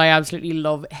everyone that I absolutely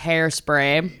love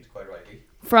Hairspray.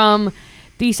 From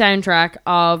the soundtrack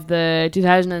of the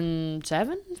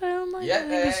 2007 film.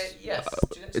 Yes.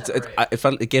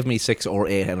 It gave me 6 or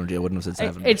 8 energy. I wouldn't have said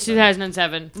 7. It's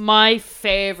 2007. My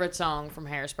favourite song from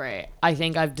Hairspray, I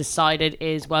think I've decided,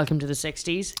 is Welcome to the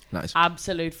 60s. Nice.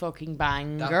 Absolute fucking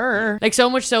banger. Like, so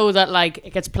much so that, like,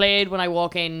 it gets played when I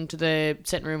walk into the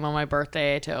sitting room on my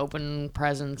birthday to open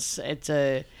presents. It's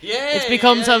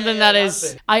become something that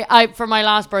is... I for my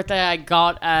last birthday, I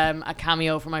got a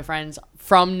cameo from my friends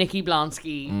from Nikki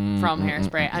Blonsky from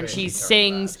Hairspray, and she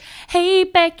sings, hey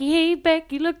Becky,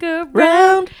 look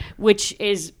around, which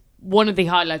is one of the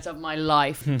highlights of my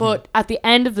life. But at the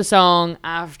end of the song,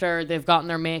 after they've gotten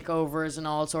their makeovers and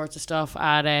all sorts of stuff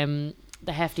at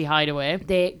the Hefty Hideaway,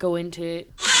 they go into...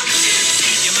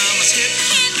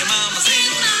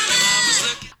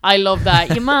 I love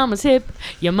that. Your mama's hip,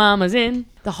 your mama's in.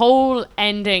 The whole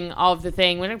ending of the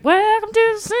thing, when it, welcome to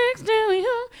the 60s.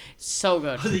 So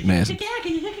good. Amazing.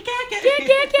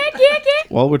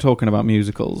 While we're talking about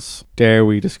musicals, dare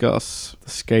we discuss the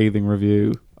scathing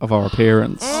review of Our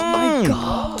Appearance? Oh my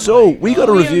God. So we got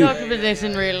a We review. have talked about this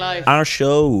in real life. Our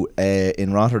show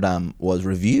in Rotterdam was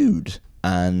reviewed,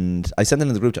 and I sent it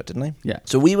in the group chat, didn't I? Yeah.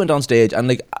 So we went on stage, and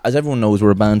like, as everyone knows,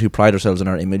 we're a band who pride ourselves on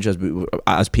our image.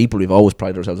 As people, we've always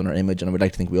prided ourselves on our image, and we'd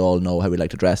like to think we all know how we like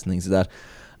to dress and things like that.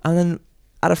 And then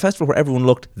at a festival where everyone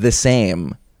looked the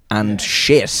same and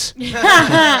shit,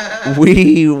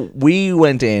 we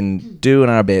went in doing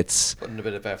our bits, Putting a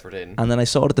bit of effort in. and then I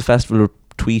saw that the festival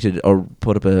tweeted or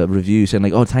put up a review saying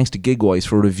like, oh, thanks to Gigwise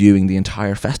for reviewing the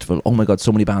entire festival. Oh my God,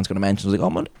 so many bands got a mention. I was like,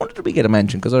 oh man, why did we get a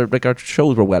mention? Because our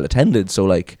shows were well attended, so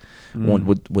like,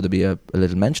 would there be a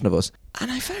little mention of us?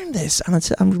 And I found this,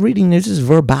 and I'm reading this is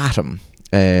verbatim.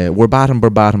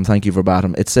 Verbatim, thank you,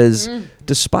 verbatim. It says,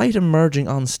 despite emerging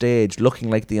on stage looking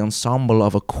like the ensemble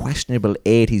of a questionable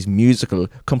 80s musical,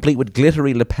 complete with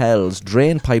glittery lapels,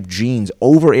 drainpipe jeans,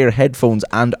 over-ear headphones,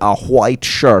 and a white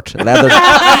shirt, leather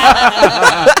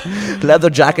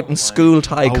jacket and school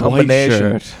tie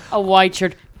combination. A white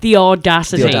shirt. The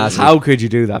audacity. How could you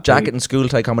do that? Jacket and school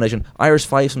tie combination. Irish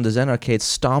Fives from the Zen Arcade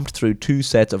stomped through 2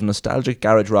 sets of nostalgic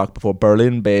garage rock before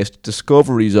Berlin-based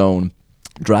Discovery Zone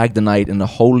dragged the night in a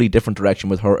wholly different direction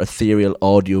with her ethereal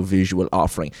audio-visual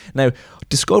offering. Now,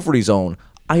 Discovery Zone,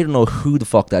 I don't know who the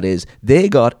fuck that is. They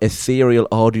got ethereal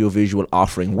audio-visual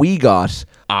offering. We got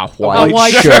a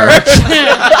white shirt.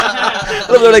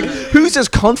 They're like, who's this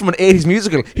cunt from an 80s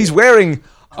musical? He's wearing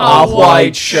a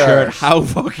white shirt. How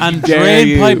fucking And dare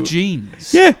you? drainpipe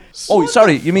jeans. Yeah. Oh,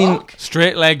 sorry, you mean...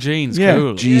 Straight leg jeans. Yeah.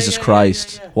 Cool. Jesus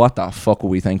Christ. What the fuck were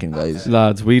we thinking, guys?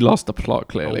 Lads, we lost the plot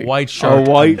clearly. A white shirt. A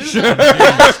white shirt.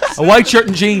 A white shirt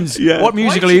and jeans. Yeah. What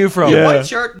musical are you from? Yeah. White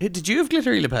shirt. Did you have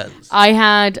glittery lapels? I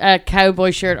had a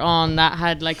cowboy shirt on that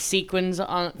had like sequins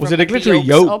on. Was from, it a like, the glittery yokes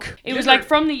yoke? up. It was like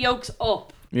from the yokes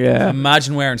up. Yeah.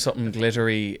 Imagine wearing something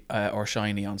glittery or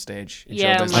shiny on stage. in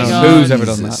Yeah, show oh business. my God. Who's ever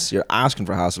done Jesus, that? you're asking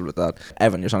for hassle with that.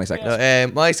 Evan, your Sonic Second.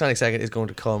 No, my Sonic Second is going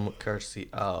to come courtesy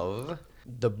of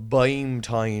the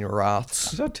Baimtine Is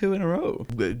Rats. that 2 in a row?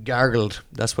 Gargled.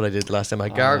 That's what I did last time. I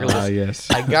gargled.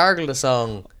 Yes. I gargled a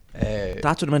song.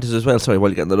 That's what I meant as well. Sorry,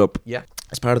 while you're getting that up. Yeah.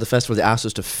 As part of the festival, they asked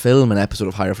us to film an episode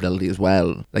of Higher Fidelity as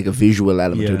well, like a visual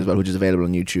element to it as well, which is available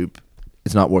on YouTube.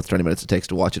 It's not worth 20 minutes it takes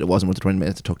to watch it. It wasn't worth the 20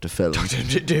 minutes it took to film.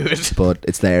 To do it. But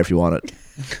it's there if you want it.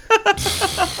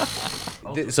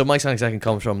 So my Sonic Second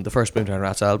comes from the first Boomtown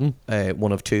Rats album,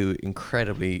 one of 2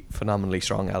 incredibly, phenomenally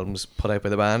strong albums put out by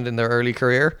the band in their early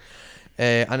career.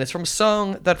 And it's from a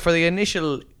song that for the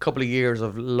initial couple of years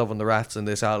of loving the Rats in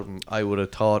this album, I would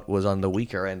have thought was on the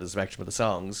weaker end of the spectrum of the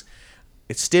songs.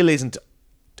 It still isn't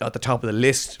at the top of the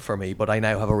list for me, but I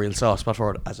now have a real soft spot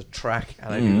for it as a track,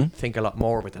 and I do think a lot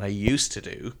more of it than I used to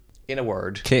do. in a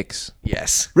word. Kicks.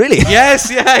 Yes. Really?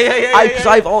 Yes. Yeah. Because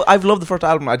I've loved the first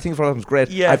album. I think the first album's great.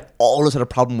 Yeah. I've always had a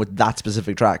problem with that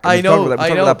specific track. I know. We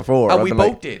talked about that before. And we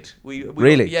both did. We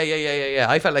really? Yeah.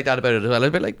 I felt like that about it as well.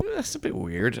 I'd be like, that's a bit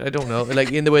weird. I don't know.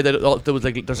 Like in the way that there was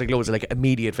like there's like loads of like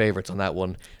immediate favorites on that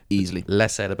one. Easily.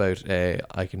 Less said about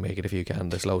I Can Make It If You Can.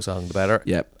 The slow song, the better.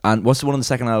 Yeah. And what's the one on the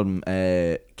second album?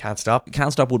 Can't Stop.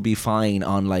 Can't Stop would be fine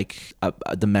on like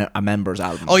a member's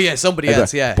album. Oh yeah, somebody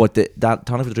else. Yeah. But that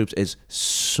Tonic for the Troops is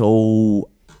so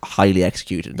highly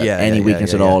executed that any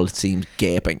weakness at all seems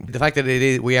gaping. The fact that it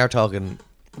is, we are talking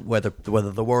whether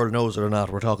the world knows it or not,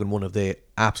 we're talking one of the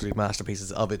absolute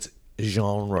masterpieces of its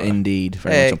genre. Indeed,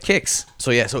 very much so. Kicks.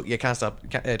 So you Can't Stop.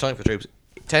 Tonic for the Troops.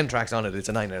 10 tracks on it. It's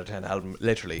a 9 out of 10 album,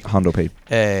 literally. Hondo P.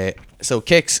 So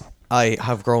Kicks, I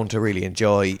have grown to really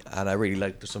enjoy, and I really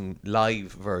like. There's some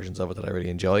live versions of it that I really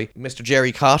enjoy. Mr.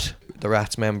 Jerry Cott, the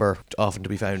Rats member, often to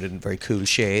be found in very cool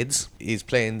shades, is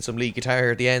playing some lead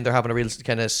guitar at the end. They're having a real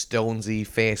kind of Stonesy,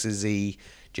 Faces-y,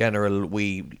 general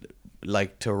we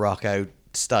like to rock out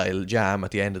style jam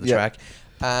at the end of the track,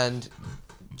 and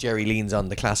Jerry leans on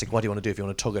the classic, what do you want to do if you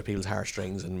want to tug at people's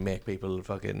heartstrings and make people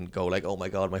fucking go like, oh my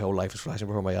god, my whole life is flashing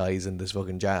before my eyes in this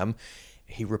fucking jam.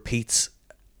 He repeats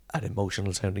an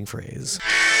emotional sounding phrase.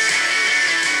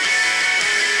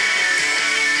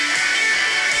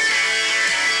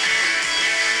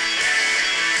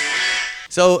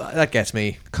 So that gets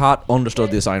me. Cott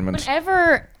understood the assignment.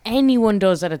 Whenever anyone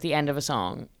does that at the end of a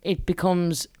song, it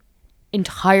becomes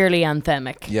entirely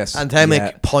anthemic. Yes.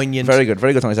 Anthemic, poignant. Very good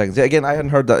 20 seconds. Yeah, again, I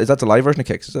hadn't heard that. Is that the live version of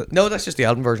Kicks? Is it? No, that's just the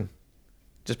album version.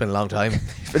 Just been a long time.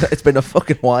 It's been a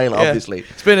fucking while, obviously.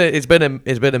 It's been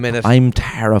a minute. I'm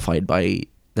terrified by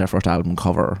their first album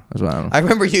cover as well. I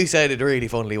remember you said it really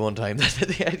funnily one time that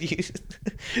they had used.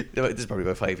 This is probably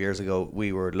about 5 years ago.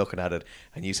 We were looking at it,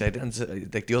 and you said, and so,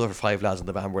 like the other 5 lads in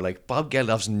the band were like, Bob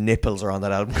Geldof's nipples are on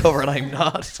that album cover, and I'm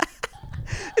not.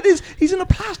 It is. He's in a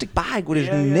plastic bag with his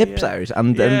nips out,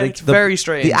 and then it's very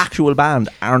strange. The actual band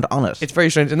aren't on it. It's very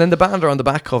strange, and then the band are on the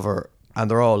back cover, and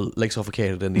they're all like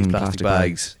suffocated in these plastic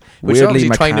bags. Which Weirdly are obviously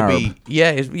macabre.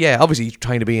 trying to be, obviously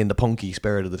trying to be in the punky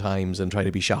spirit of the times and trying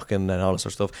to be shocking and all that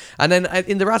sort of stuff. And then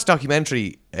in the Rats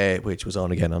documentary, which was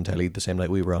on again on telly the same night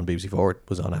we were on BBC4, it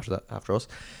was on after us.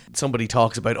 Somebody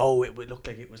talks about, it looked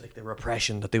like it was like the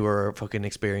repression that they were fucking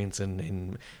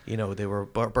experiencing they were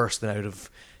bursting out of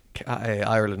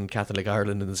Ireland, Catholic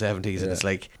Ireland in the 70s, and it's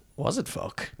like, was it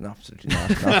fuck? No, absolutely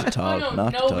not at all.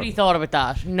 Nobody thought about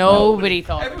that. Nobody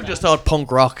thought. Everyone just thought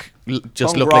punk rock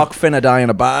just punk looked rock like finna die in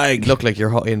a bag. Look like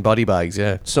you're in body bags,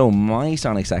 yeah. So my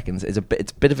Sonic Seconds is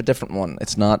it's a bit of a different one.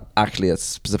 It's not actually a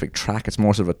specific track. It's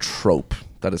more sort of a trope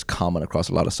that is common across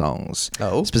a lot of songs.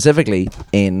 Oh. Specifically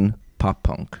in pop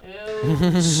punk.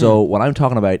 So what I'm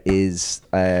talking about is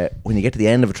when you get to the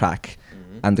end of a track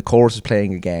and the chorus is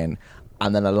playing again,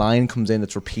 and then a line comes in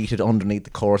that's repeated underneath the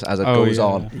chorus as it goes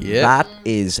on. Yeah. That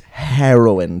is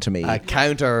heroin to me. A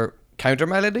counter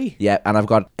melody? Yeah, and I've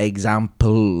got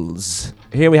examples.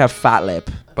 Here we have Fat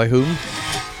Lip. By whom?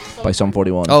 By Sum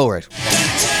 41. Oh, right.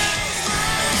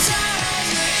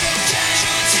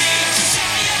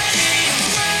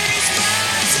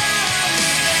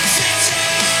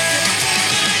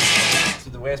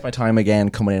 Waste My Time again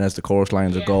coming in as the chorus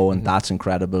lines are going. That's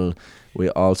incredible. We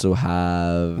also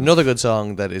have another good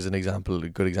song that is a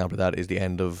good example of that is the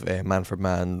end of Man for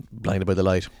Man, Blinded by the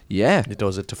Light. Yeah, it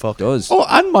does it to fuck. It does. Oh,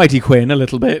 and Mighty Quinn a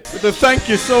little bit. The thank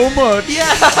you so much. Yeah.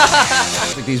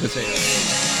 I think these would say.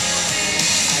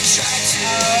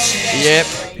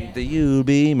 Yep. The You'll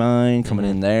Be Mine coming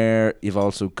in there. You've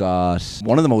also got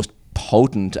one of the most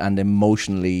potent and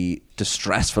emotionally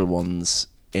distressful ones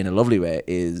in a lovely way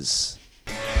is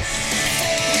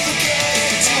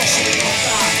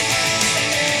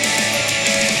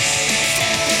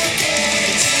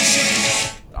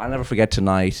I'll Never Forget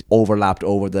Tonight, overlapped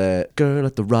over the Girl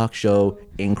at the Rock Show.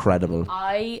 Incredible.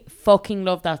 I fucking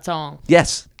love that song.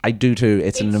 Yes, I do too.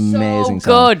 It's an amazing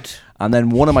song. Good. And then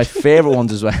one of my favourite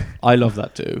ones as well. I love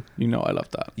that too. You know I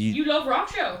love that. You love Rock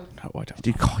Show? No, I don't.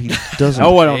 He doesn't.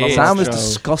 No, I don't love Sam Rock is Show.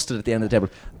 disgusted at the end of the table.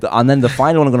 And then the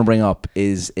final one I'm going to bring up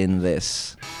is in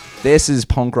this. This is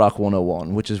Punk Rock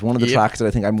 101, which is one of the tracks that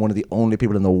I think I'm one of the only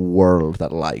people in the world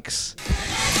that likes.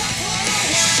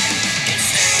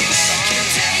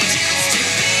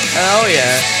 Oh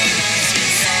yeah.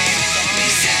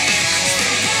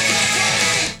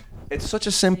 It's such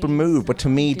a simple move, but to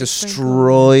me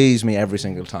destroys me every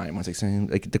single time. It's like saying,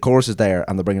 like the chorus is there,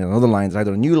 and they're bringing in another line. It's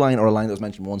either a new line or a line that was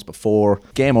mentioned once before.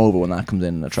 Game over when that comes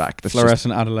in a track. That's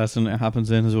Fluorescent Adolescent, it happens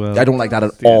in as well. I don't like that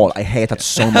at all. I hate that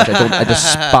so much. I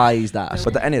despise that.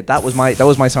 But anyway, that was my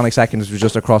Sonic Seconds. It was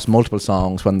just across multiple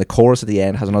songs. When the chorus at the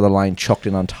end has another line chucked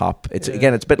in on top. It's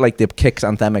again, it's a bit like the Kicks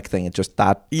anthemic thing. It's just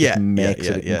that makes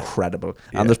it incredible.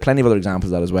 And there's plenty of other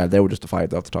examples of that as well. They were just the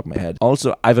 5 off the top of my head.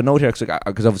 Also, I have a note here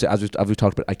because obviously as we've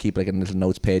talked about, I keep like a little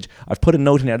notes page. I've put a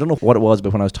note in here. I don't know what it was,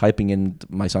 but when I was typing in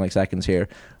my Sonic Seconds here,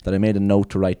 that I made a note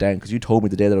to write down, because you told me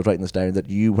the day that I was writing this down that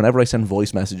you, whenever I send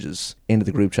voice messages into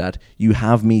the group chat, you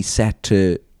have me set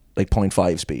to like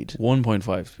 0.5 speed.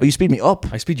 1.5. Oh, you speed me up.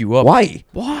 I speed you up. Why?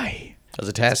 As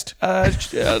a test. A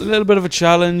little bit of a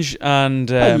challenge and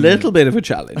a little bit of a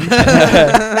challenge.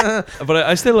 But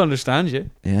I still understand you.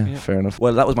 Yeah, fair enough.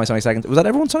 Well, that was my Sonic Seconds. Was that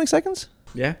everyone's Sonic Seconds?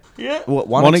 Yeah. Well,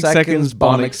 Wonic Seconds,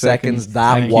 Bonic Seconds.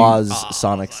 That was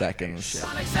Sonic Seconds.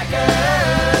 Sonic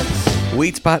Seconds.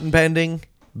 Wheat's patent pending.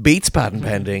 Beats patent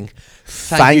pending.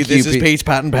 Thank you. This is Pete's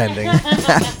patent pending.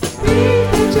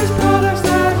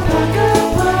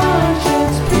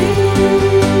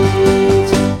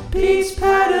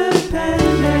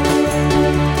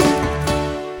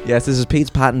 Yes, this is Pete's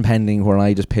patent pending, where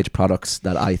I just pitch products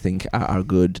that I think are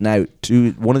good. Now,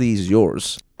 one of these is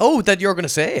yours. Oh, that you're going to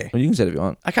say? Well, you can say it if you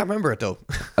want. I can't remember it though.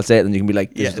 I'll say it, and you can be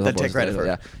like, yeah, then take credit for it.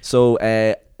 Yeah. So,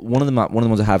 one of the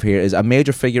ones I have here is a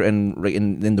major figure in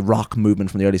the rock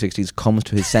movement from the early 60s comes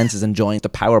to his senses and joins the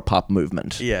power pop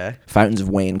movement. Yeah. Fountains of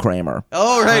Wayne Kramer.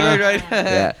 Oh, right.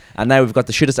 Yeah. And now we've got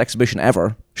the shittest exhibition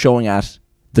ever showing at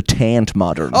the Taint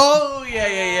Modern. Oh,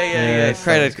 yeah.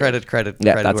 Credit.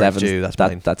 Yeah, that's Evans.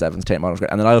 That's Evans. Taint Modern.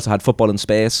 And then I also had Football in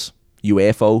Space,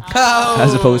 UFO,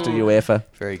 as opposed to UEFA.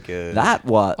 Very good. That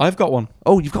what? I've got one.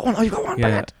 Oh, you've got one. Oh, you've got one. Yeah.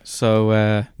 Bad. So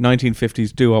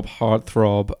 1950s doo-wop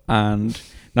heartthrob and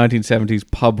 1970s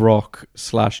pub rock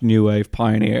 / new wave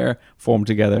pioneer formed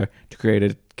together to create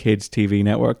a kids TV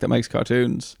network that makes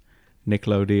cartoons.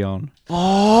 Nickelodeon.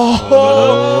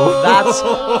 Oh, that's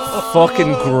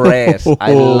fucking great.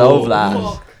 I love that.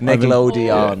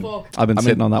 Nickelodeon. I've been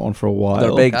sitting on that one for a while.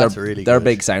 They're big. They're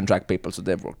big soundtrack people, so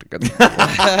they've worked together.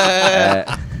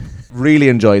 Really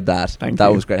enjoyed that. Thank that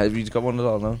you. was great. Have you got one at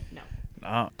all? No.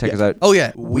 Take us out. Oh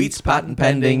yeah, Wheat's patent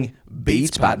pending,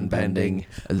 Beats patent pending.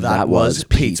 That was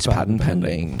Pete's patent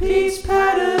pending. Pete's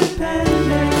patent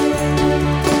pending.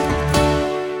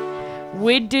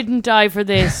 Wid didn't die for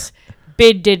this.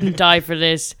 Bid didn't die for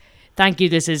this. Thank you.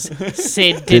 This is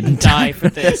Sid didn't die for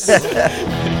this. Sid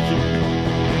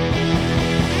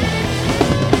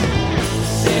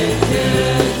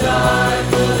didn't die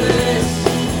for this.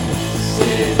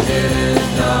 Sid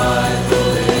didn't die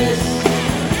for this.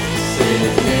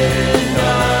 Sid didn't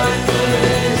die for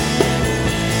this.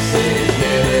 Sid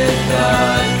didn't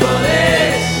die for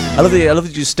this. I love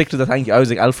that you stick to the thank you. I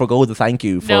was like, I'll forgo the thank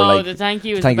you for the thank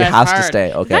you is thank the you best has part. to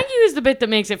stay. Okay. Thank you is the bit that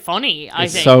makes it funny, I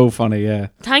It's think. so funny, yeah.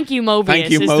 Thank you, Mobius,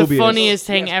 is the funniest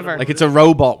thing ever. Like, it's a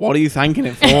robot. What are you thanking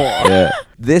it for? Yeah.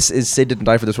 This is Sid Didn't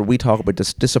Die for This, where we talk about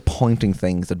disappointing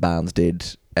things that bands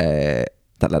did that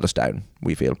let us down,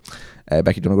 we feel.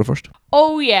 Becky, do you want to go first?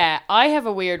 Oh yeah, I have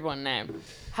a weird one now.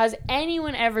 Has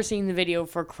anyone ever seen the video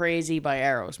for Crazy by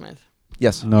Aerosmith?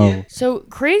 Yes. No. So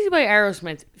Crazy by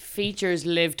Aerosmith features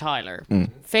Liv Tyler,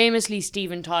 famously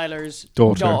Steven Tyler's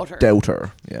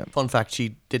daughter. Yeah. Fun fact: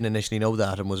 she didn't initially know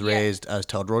that and was raised as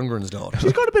Todd Rundgren's daughter.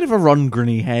 She's got a bit of a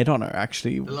Rundgren-y head on her,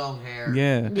 actually. The long hair.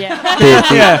 Yeah.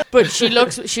 Yeah. But she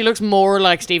looks more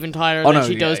like Steven Tyler than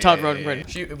she does Todd Rundgren.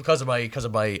 She, because of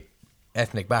my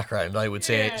ethnic background, I would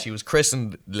say she was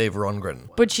christened Liv Rundgren.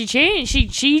 But she changed.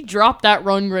 She dropped that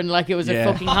Rundgren like it was a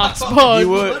fucking hot spot. You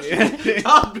would.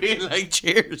 Not being like,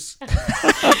 cheers.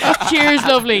 Cheers,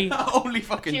 lovely.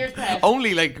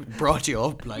 Only like brought you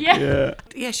up. Like, Yeah.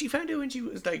 Yeah, she found out when she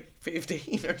was like 15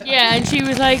 or something. Yeah, and she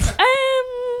was like,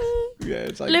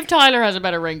 it's like Liv Tyler has a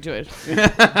better ring to it.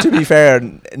 To be fair,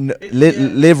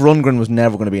 Liv Rundgren was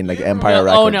never going to be in like Empire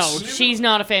Records. Oh no, she's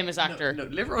not a famous actor. No,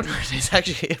 Liv Rundgren is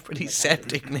actually a pretty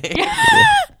septic name.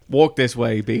 Walk This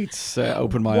Way beats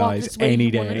Open My Eyes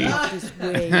any day.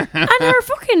 And her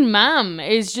fucking mom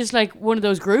is just like one of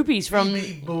those groupies from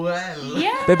Baby Buell.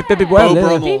 Yeah. Baby Buell. Beau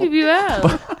Brummel. Baby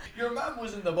Buell. Your mom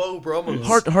was in the Beau Brummels.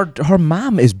 Her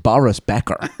mom is Boris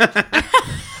Becker.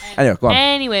 Anyway, go on.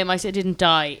 Anyway, my Sid Didn't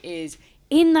Die is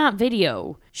in that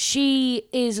video. She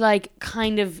is like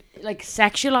kind of like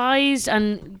sexualized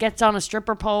and gets on a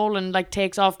stripper pole and like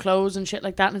takes off clothes and shit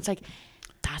like that. And it's like,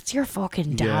 that's your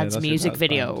fucking Yeah, dad's that's your music dad's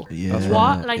video. band. Yeah.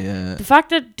 What? Like the fact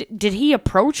that did he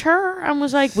approach her and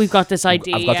was like, "We've got this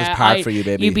idea. I've got this part for you,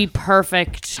 baby. You'd be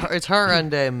perfect." It's her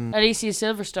and Alicia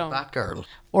Silverstone Batgirl.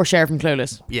 or Cher from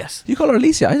Clueless. Yes. You call her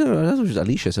Alicia? I don't know. I thought she was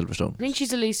Alicia Silverstone. I think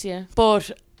she's Alicia,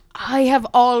 but I have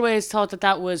always thought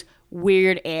that was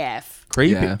weird AF.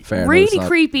 Creepy. Yeah, fair. Really enough.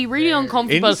 creepy, really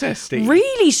uncomfortable, Incesty.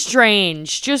 really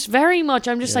strange. Just very much.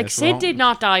 I'm just Yeah, like, it's Sid wrong. did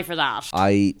not die for that.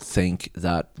 I think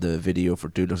that the video for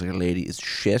Dude Looks Like a Lady is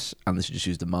shit, and they should just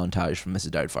use the montage from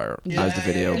Mrs. Doubtfire as the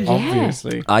video.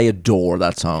 Obviously. I adore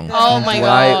that song. Oh my when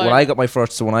God. when I got my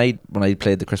first, so when I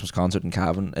played the Christmas concert in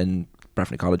Cavan in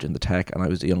Breffni College in the Tech, and I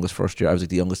was the youngest first year. I was like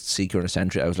the youngest seeker in a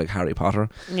century. I was like Harry Potter.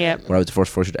 Yeah. Where I was the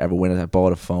first year to ever win it. I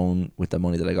bought a phone with the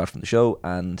money that I got from the show,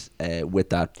 and with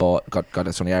that got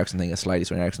a Sony Ericsson thing, a slidey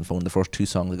Sony Ericsson phone. The first 2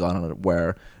 songs that got on it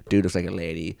were "Dude Looks Like a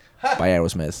Lady" by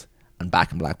Aerosmith and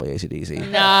 "Back in Black" by AC/DC.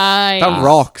 Nice. That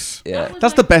rocks. Yeah.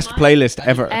 That's the best playlist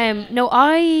ever. No,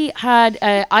 I had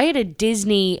a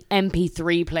Disney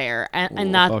MP3 player, and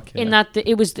Ooh, that fuck yeah. in that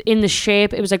it was in the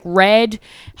shape. It was like red,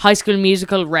 High School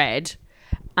Musical red,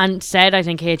 and said I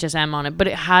think HSM on it, but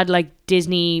it had like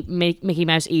Disney Mickey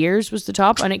Mouse ears was the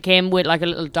top, and it came with like a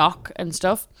little dock and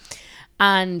stuff.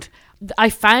 And I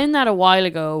found that a while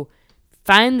ago.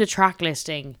 Found the track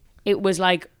listing. It was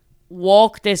like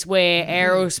 "Walk This Way,"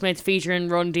 Aerosmith featuring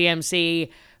Run DMC,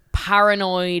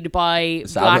 "Paranoid" by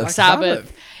Black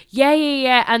Sabbath.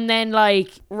 Yeah. And then like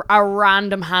a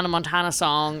random Hannah Montana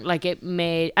song, like it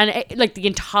made, and like the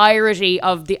entirety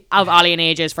of Ali and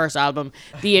AJ's first album,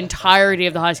 the entirety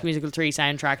of the High School Musical 3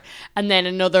 soundtrack, and then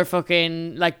another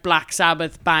fucking like Black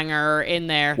Sabbath banger in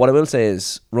there. What I will say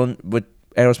is, with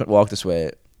Aerosmith "Walk This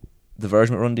Way," the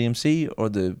version with Run DMC or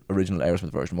the original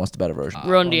Aerosmith version? What's the better version?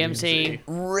 Run DMC.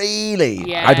 Really?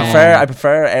 Yeah. I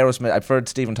prefer Aerosmith. I prefer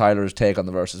Steven Tyler's take on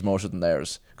the verses more so than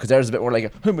theirs, because theirs is a bit more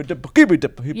like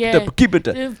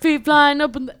Feet flying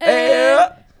up in the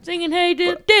air, singing "Hey,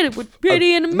 did it with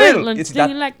pretty in the middle," and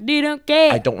singing like "They don't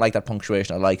care." I don't like that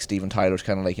punctuation. I like Steven Tyler's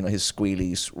kind of like, his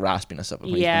squealies, raspiness of it.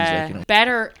 Yeah, He's like,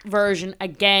 better version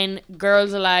again.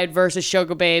 Girls Aloud versus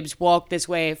Sugar Babes. "Walk This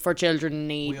Way" for Children in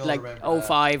Need, like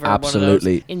 05 or Absolutely. one of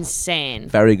those. Insane.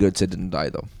 Very good. Sid didn't die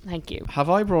though. Thank you. Have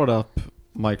I brought up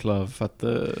Mike Love at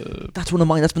the... That's one of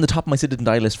mine. That's been the top of my Sid didn't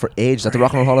die list for ages at the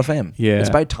Rock and Roll Hall of Fame. Yeah. It's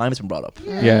about time it's been brought up.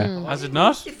 Yeah. Has it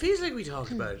not? It feels like we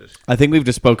talked about it. I think we've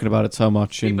just spoken about it so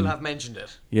much. People have mentioned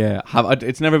it. Yeah.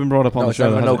 It's never been brought up on the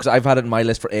show. No, because I've had it in my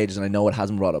list for ages and I know it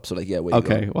hasn't brought up. So like, yeah,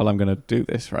 okay, well, I'm going to do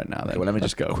this right now then. Okay, well, let me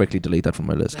Let's just go. quickly delete that from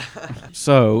my list.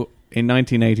 So, in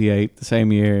 1988, the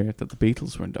same year that the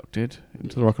Beatles were inducted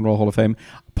into the Rock and Roll Hall of Fame,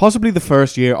 possibly the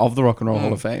first year of the Rock and Roll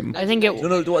Hall of Fame. I think it.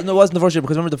 No, it wasn't the first year,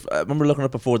 because I remember looking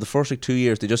up before, the first like 2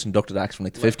 years they just inducted acts from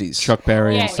like the 50s. Chuck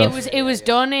Berry and Yeah, stuff. it was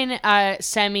done in a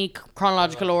semi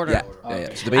chronological order. Yeah.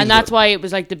 So the Beatles And that's were- why it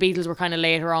was like the Beatles were kind of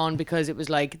later on, because it was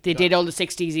like they did all the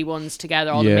 60s ones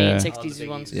together, all the Yeah. main 60s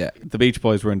ones. Yeah. The Beach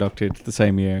Boys were inducted the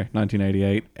same year,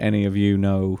 1988. Any of you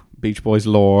know Beach Boys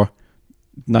lore?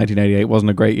 1988 wasn't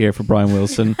a great year for Brian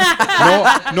Wilson.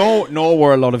 nor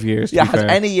were a lot of years. To Yeah, be has fair.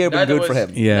 any year been good for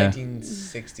him? Yeah.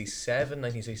 1967,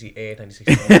 1968,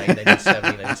 1969,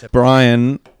 1970, 1970.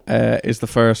 Brian is the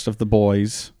first of the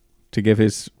boys to give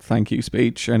his thank you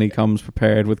speech, and he comes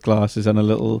prepared with glasses and a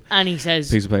little And he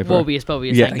says, piece of paper.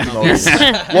 Mobius, Yeah.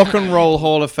 thank you. Rock and Roll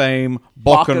Hall of Fame,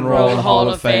 Rock and Roll Hall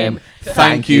of Fame.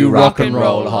 Thank you, Rock and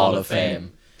Roll Hall of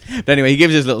Fame. But anyway, he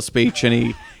gives his little speech,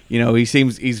 and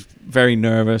he's very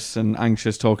nervous and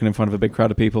anxious talking in front of a big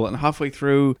crowd of people. And halfway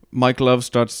through, Mike Love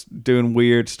starts doing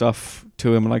weird stuff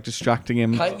to him, like distracting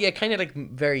him. Kind of like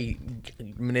very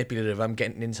manipulative. I'm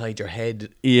getting inside your head,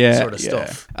 sort of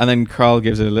stuff. And then Carl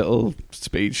gives a little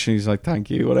speech, and he's like, "Thank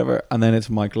you," whatever. And then it's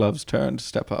Mike Love's turn to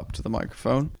step up to the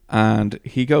microphone, and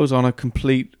he goes on a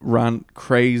complete rant,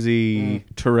 crazy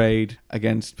tirade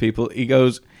against people. He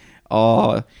goes,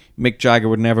 "Oh, Mick Jagger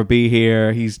would never be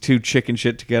here. He's too chicken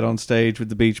shit to get on stage with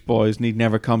the Beach Boys, and he'd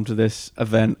never come to this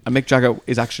event." And Mick Jagger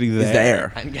is actually there. He's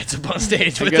there. And gets up on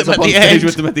stage And with gets them up at on the stage end.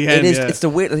 with them at the end. It is. yeah. It's the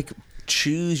way, like,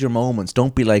 choose your moments.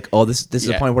 Don't be like, oh, this is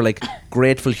a point where like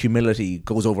grateful humility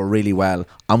goes over really well.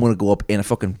 I'm gonna go up in a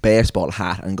fucking baseball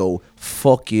hat and go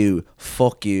fuck you,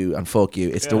 and fuck you.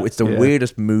 It's the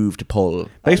weirdest move to pull.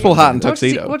 Baseball hat and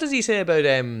tuxedo. What does he say about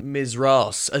Ms.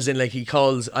 Ross? As in, like, he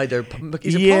calls either is it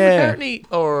Paul Yeah. McCartney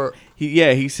or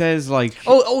he says like,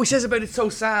 he says about it's so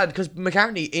sad because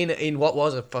McCartney in what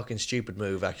was a fucking stupid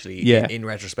move actually. Yeah. In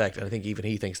retrospect, and I think even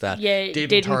he thinks that. Yeah,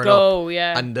 didn't turn go. up,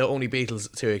 Yeah, and the only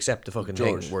Beatles to accept the fucking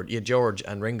George. thing were George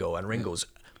and Ringo, and Ringo's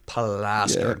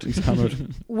plastered. he's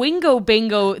hammered. Wingo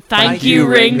Bingo, thank you,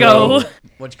 Ringo.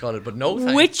 what you call it, but no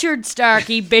thanks. Richard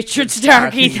Starkey, Bitchard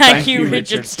Starkey. Thank you,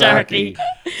 Richard Starkey.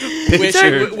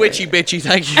 Witchy bitchy,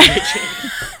 thank you,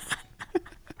 Richard.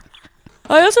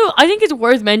 I think it's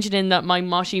worth mentioning that my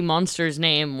Moshi Monsters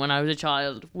name when I was a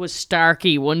child was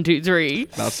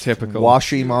Starkey123. That's typical.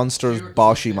 Washy Monsters,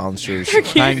 Boshy Monsters.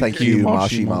 Thank you,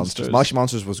 Moshi Monsters. Moshi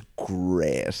Monsters was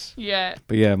great. Yeah.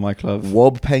 But yeah, Mike Love.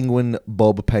 Wub Penguin,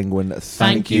 Bub Penguin.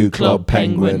 Thank you, Club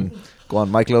Penguin. Go on,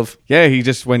 Mike Love. Yeah, he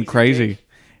just went crazy.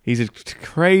 He's a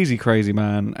crazy, crazy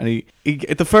man. And he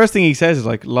the first thing he says is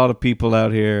like, a lot of people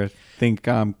out here think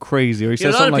I'm crazy. Or he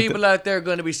says a lot of something people out there are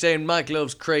going to be saying Mike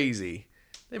Love's crazy.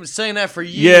 They've been saying that for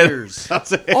Yeah, years.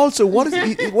 that's it. Also, what does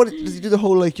he do the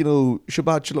whole, like, you know,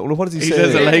 Shabbat Shalom? What does he say? He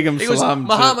says Alaikum He goes, Salam.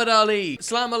 Muhammad Ali,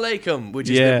 Salam Alaikum, which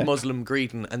is Yeah. the Muslim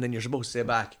greeting, and then you're supposed to say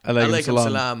back, Alaikum Salam.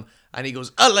 Salam. And he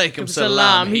goes, Alaikum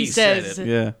Salam. He said says. it.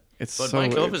 Yeah. It's But so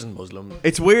Mike Love weird. isn't Muslim.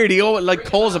 It's weird. He always, like,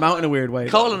 calls him out in a weird way.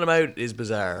 Calling him out is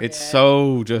bizarre. It's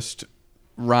so just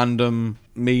random,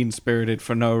 mean-spirited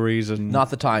for no reason. Not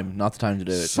the time to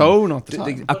do it. So not the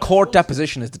time. A court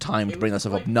deposition is the time to bring that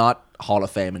stuff up, not Hall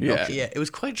of Fame induction. Yeah, it was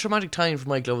quite a traumatic time for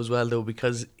Mike Love as well, though,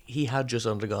 because he had just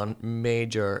undergone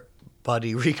major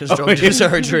body reconstructive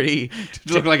surgery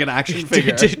to look like an action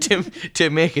figure. to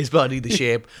make his body the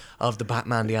shape of the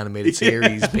Batman the Animated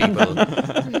Series people,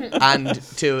 and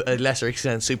to a lesser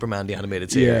extent Superman the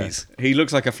Animated Series. Yeah. He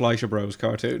looks like a Fleischer Bros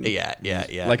cartoon. Yeah.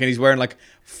 Like, and he's wearing like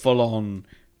full-on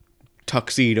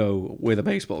tuxedo with a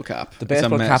baseball cap. The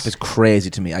baseball cap is crazy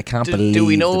to me. I can't believe. Do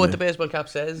we know what the baseball cap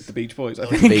says? The Beach Boys, I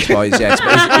The think. Beach Boys, yeah.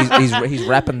 He's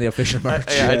repping the official merch.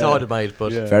 I thought it might,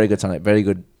 but Very good tonight. Very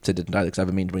good Sid Didn't Die, because I've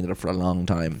been meaning to bring it up for a long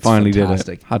time. It's Finally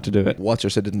fantastic. did it. Had to do it. What's your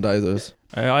Sid Didn't Die, those?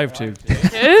 I have two.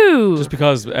 Ooh. Just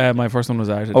because my first one was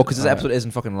out. Oh, because this episode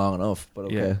isn't fucking long enough. But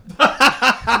okay.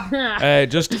 Yeah.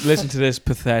 Just listen to this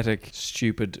pathetic,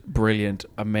 stupid, brilliant,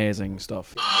 amazing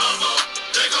stuff.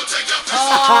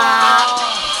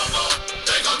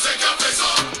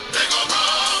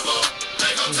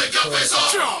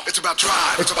 It's about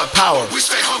drive, it's about power. We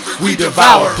stay hungry, we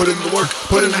devour. Put in the work,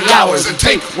 put in the hours, and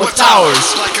take what's ours.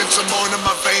 Like in some more in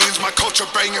my veins, my culture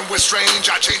banging with strange.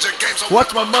 I change the game, so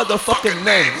what's my motherfucking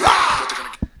name?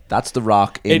 That's The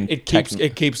Rock in It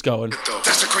keeps going.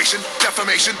 Desecration,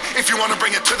 defamation. If you want to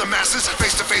bring it to the masses,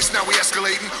 face to face, now we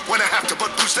escalating. When I have to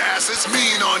but boost the asses,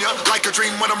 mean on ya like a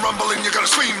dream. When I'm rumbling, you're gonna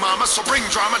scream, mama. So bring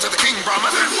drama to the King Brahma.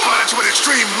 Fight it with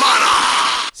extreme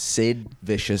mana. Sid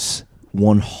Vicious,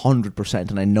 100%,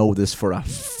 and I know this for a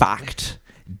fact,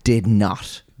 did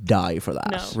not die for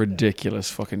that. No. Ridiculous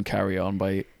fucking carry on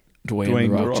by Dwayne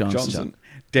The Rock Johnson.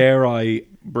 Dare I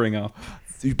bring up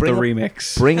the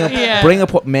remix? Bring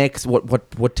up what makes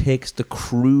what takes the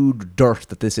crude dirt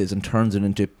that this is and turns it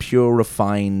into pure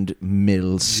refined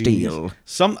mill steel.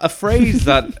 A phrase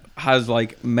that has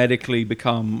like medically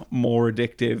become more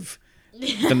addictive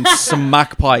than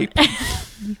smack pipe.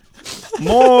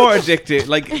 More addictive.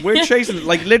 Like, we're chasing.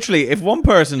 Like, literally, if one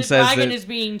person The says dragon that, is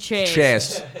being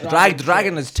chased. The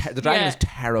dragon is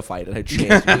terrified at how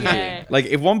chased. Yeah. like,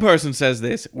 if one person says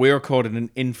this, we're caught in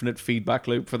an infinite feedback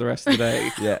loop for the rest of the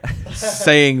day. Yeah.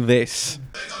 Saying this.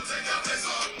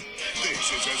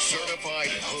 This is a certified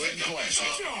hood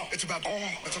classic. It's about oh my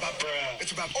god.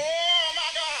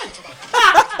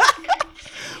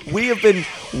 We have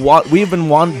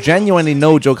been genuinely,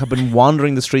 no joke, have been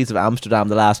wandering the streets of Amsterdam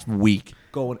the last week.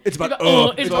 Going, it's about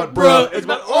bruh, it's about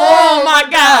oh my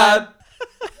god.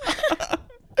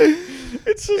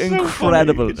 It's just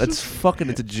incredible. So funny.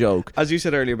 It's a joke. As you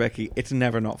said earlier, Becky, it's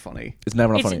never not funny. It's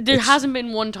never not funny. There hasn't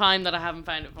been one time that I haven't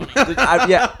found it funny.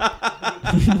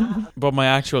 Yeah. But my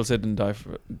actual Sid didn't die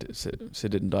for Sid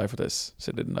didn't die for this.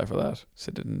 Sid didn't die for that.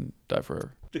 Sid didn't die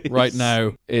for right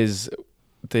now is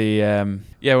the when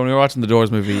we were watching the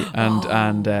Doors movie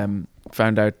and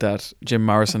found out that Jim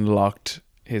Morrison locked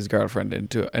his girlfriend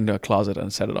into a closet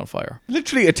and set it on fire.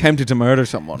 Literally attempted to murder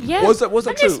someone. Yeah. Was that and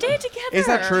true? they stayed together. Is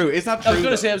that true? Is that true? I was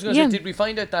going to Yeah. say, did we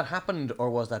find out that happened, or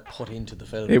was that put into the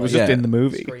film? It was just in the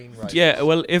movie. Screenwriting. Yeah,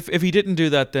 well, if he didn't do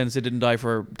that, then Sid didn't die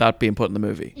for that being put in the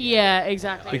movie. Yeah,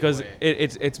 exactly. Because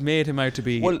it's made him out to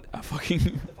be a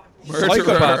fucking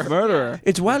Psychopath murderer.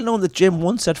 It's well known that Jim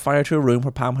once set fire to a room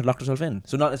where Pam had locked herself in.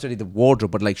 So not necessarily the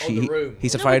wardrobe, but like the room. he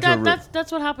set No, fire but to a room.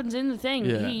 that's what happens in the thing.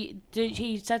 Yeah.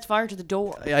 He sets fire to the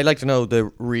door. I'd like to know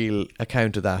the real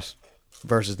account of that.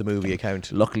 versus the movie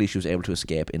account. Luckily, she was able to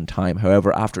escape in time.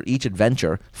 However, after each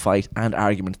adventure, fight, and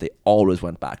argument, they always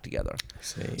went back together.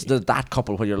 So there's that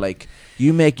couple where you're like,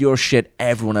 you make your shit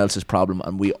everyone else's problem,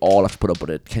 and we all have to put up with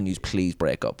it. Can you please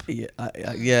break up? Yeah,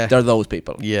 yeah. They're those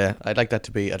people. Yeah, I'd like that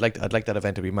to be. I'd like that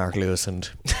event to be Mark Lewis, and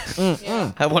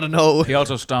I want to know. He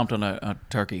also stomped on a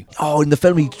turkey. Oh, in the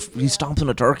film, he stomps on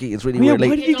a turkey. It's really weird. Why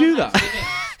Like, did he do that?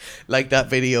 Like that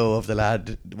video of the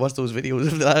lad. What's those videos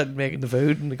of the lad making the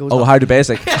food and it goes? How to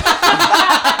basic. That's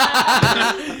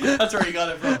where you got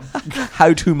it from.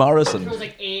 How to Morrison. There was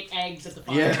like 8 eggs at the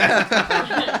fire.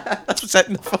 Yeah. That's what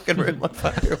setting the fucking room on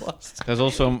fire was. There's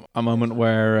also a moment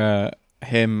where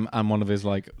him and one of his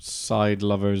like side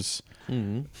lovers,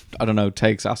 I don't know,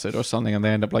 takes acid or something, and they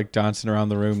end up like dancing around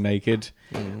the room naked.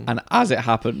 And as it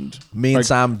happened, me and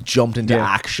Sam jumped into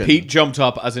action. Pete jumped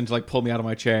up as in to like pull me out of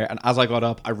my chair, and as I got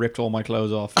up, I ripped all my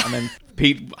clothes off, and then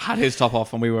Pete had his top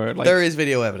off, and we were like, there is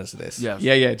video evidence of this. Yeah.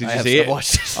 Did you see it?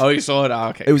 Watched it. Oh, you saw it.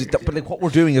 Okay. It was, but like what we're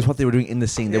doing is what they were doing in the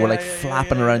scene. They were like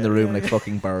flapping around the room like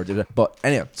fucking birds. But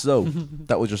anyway, so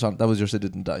that was your song. That was your Sid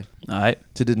Didn't Die. All right.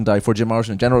 Sid Didn't Die for Jim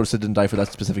Morrison in general. Sid Didn't Die for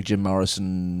that specific Jim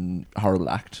Morrison horrible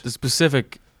act. The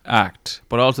specific act,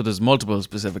 but also there's multiple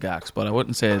specific acts. But I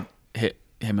wouldn't say it hit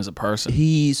him as a person.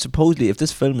 He supposedly, if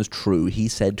this film is true, he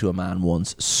said to a man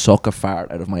once, "Suck a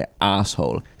fart out of my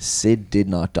asshole." Sid did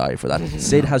not die for that.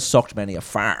 Sid has sucked many a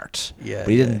fart, but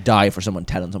he didn't die for someone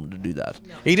telling someone to do that.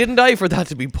 No. He didn't die for that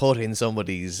to be put in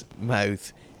somebody's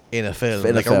mouth in a film,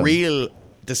 a real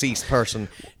deceased person,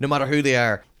 no matter who they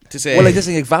are. To say, well, like this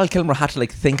thing, like Val Kilmer had to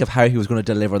like think of how he was going to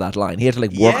deliver that line. He had to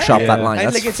like workshop that line. And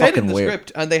that's like it fucking said in the weird.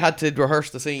 script, and they had to rehearse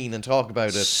the scene and talk about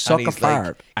it. Suck and a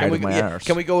fart out of my arse.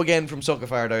 Can we go again from suck a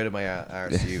fart out of my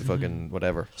arse? You fucking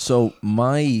whatever. So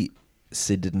my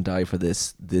Sid Didn't Die for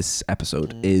this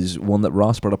episode is one that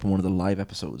Ross brought up in one of the live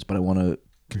episodes, but I want to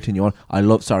continue on. I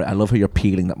love how you're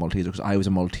peeling that Malteser, because I was a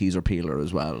Malteser peeler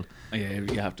as well. Oh, yeah,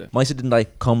 you have to. My Sid Didn't Die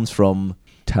comes from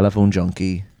Telephone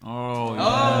Junkie. Oh,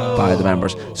 yeah. By the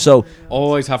members. So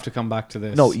always have to come back to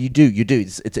this. No, you do.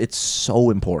 It's so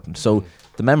important. So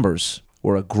the members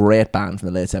were a great band from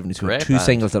the late 70s who had two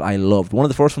singles that I loved. One of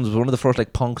the first ones was one of the first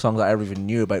like punk songs I ever even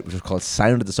knew about, which was called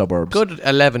Sound of the Suburbs. Good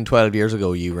 11, 12 years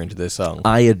ago you were into this song.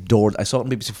 I adored. I saw it on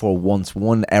BBC4 once,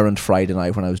 one errant Friday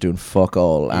night when I was doing fuck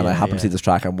all, and I happened to see this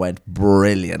track and went,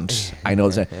 brilliant. I know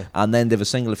this. And then they did a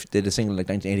single like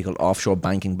 1980 called Offshore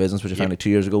Banking Business, which I found like 2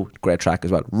 years ago. Great track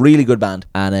as well. Really good band.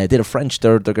 And did a French,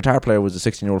 their guitar player was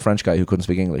a 16-year-old French guy who couldn't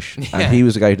speak English. And he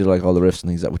was the guy who did like all the riffs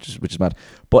and things, which is mad.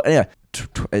 But anyway,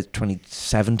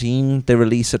 2017 they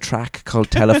release a track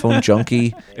called Telephone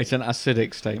Junkie. It's an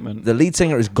acidic statement. The lead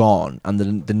singer is gone, and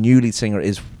the new lead singer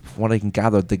is, what I can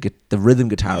gather, the rhythm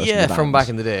guitarist from back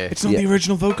in the day. It's not the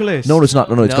original vocalist. No, it's not.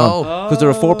 No, it's gone, because they're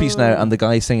a 4-piece now, and the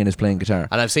guy singing is playing guitar.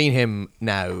 And I've seen him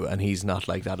now, and he's not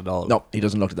like that at all. No, he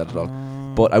doesn't look like that at all.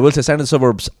 But I will say Sound of the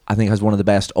Suburbs I think has one of the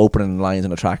best opening lines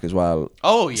in a track as well.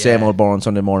 Oh yeah. Same Old Born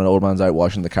Sunday Morning, Old Man's Out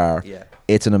Washing the Car. Yeah.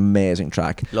 It's an amazing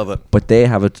track. Love it. But they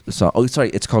have it. So,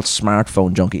 it's called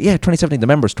Smartphone Junkie. Yeah, 2017. The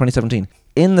members, 2017.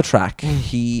 In the track,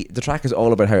 the track is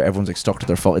all about how everyone's like stuck to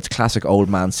their phone. It's classic old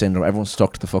man syndrome. Everyone's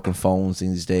stuck to the fucking phones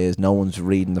these days. No one's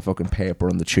reading the fucking paper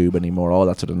on the tube anymore. All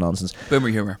that sort of nonsense. Boomer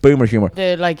humor.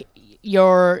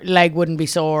 Your leg wouldn't be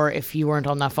sore if you weren't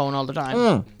on that phone all the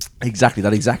time. Exactly,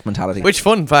 that exact mentality. Which,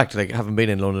 fun fact, like, having been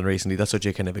in London recently, that's such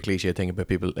a kind of a cliche thing about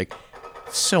people, like,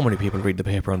 so many people read the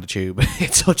paper on the tube.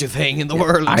 It's such a thing in the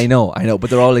world. I know, but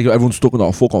they're all like, everyone's stuck on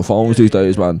their fucking phones these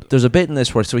days, man. There's a bit in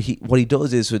this where what he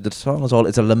does is, the song is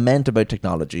it's a lament about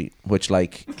technology, which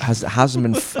like hasn't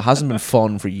been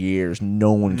fun for years.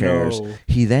 No one cares. No.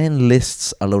 He then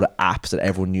lists a load of apps that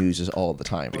everyone uses all the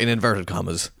time, in inverted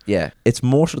commas. Yeah, it's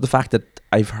more to the fact that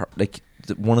I've heard like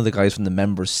one of the guys from the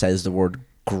members says the word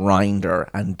Grindr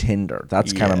and Tinder.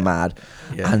 That's kind of mad.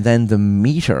 Yeah. And then the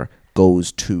meter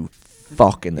goes to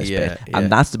fuck in this bit,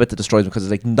 and that's the bit that destroys me, because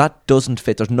it's like, that doesn't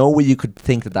fit. There's no way you could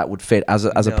think that would fit as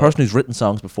a person who's written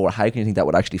songs before. How can you think that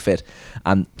would actually fit?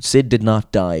 And Sid did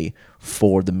not die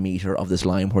for the meter of this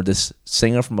line where this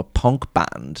singer from a punk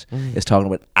band is talking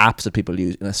about apps that people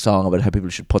use in a song about how people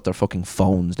should put their fucking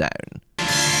phones down.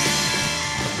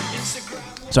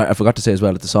 Sorry, I forgot to say as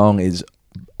well that the song is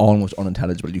almost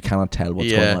unintelligible. You cannot tell what's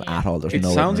going on at all. There's it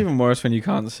no sounds even worse when you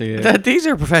can't see it. These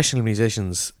are professional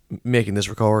musicians making this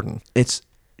recording. It's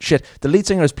shit. The lead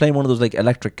singer is playing one of those like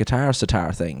electric guitar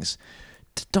sitar things.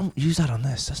 Don't use that on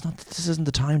this. This isn't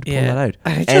the time to pull that out.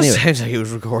 And it just sounds like it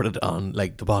was recorded on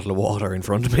like the bottle of water in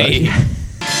front of me.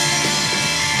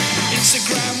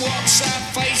 Instagram,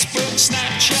 WhatsApp, Facebook,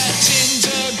 Snapchat,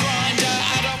 Tinder,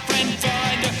 Grindr, Adult Friend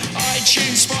Finder,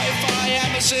 iTunes, Spotify,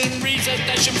 Amazon, Reason,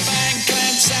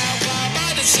 Bandcamp, SoundCloud,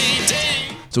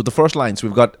 So the first line, so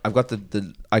I've got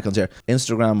the icons here: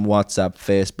 Instagram, WhatsApp,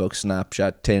 Facebook,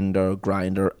 Snapchat, Tinder,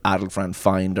 Grindr, Adult Friend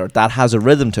Finder. That has a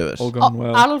rhythm to it. All gone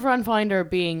well. Adult Friend Finder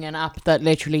being an app that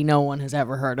literally no one has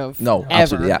ever heard of. No, ever,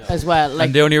 absolutely, yeah. As well. Like,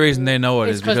 and the only reason they know it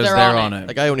it's is because they're on it.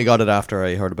 Like, I only got it after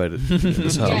I heard about it.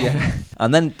 Yeah.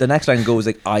 And then the next line goes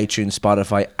like iTunes,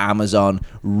 Spotify, Amazon,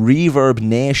 Reverb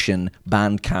Nation,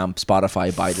 Bandcamp,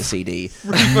 Spotify, buy the CD.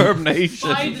 Reverb Nation.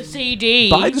 Buy the CD.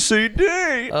 Buy the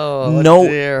CD. Oh, no,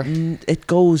 dear. It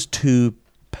goes to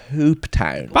Poop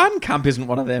Town. Bandcamp isn't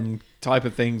one of them type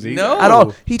of things either. No. At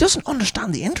all. He doesn't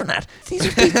understand the internet.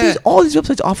 All these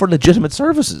websites offer legitimate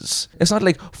services. It's not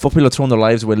like fuck people are throwing their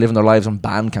lives away, living their lives on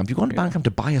Bandcamp. You go on Bandcamp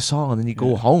to buy a song and then you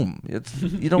go home.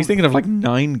 You don't. He's thinking of like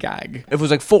 9gag. If it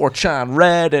was like 4chan,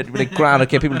 Reddit, like grand,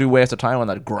 okay, people do waste their time on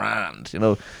that, grand. You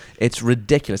know, it's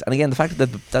ridiculous. And again, the fact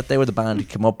that they were the band who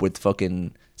came up with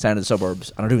fucking Sound of the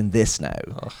Suburbs and are doing this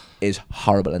now is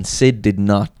horrible. And Sid did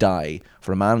not die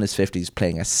for a man in his 50s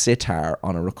playing a sitar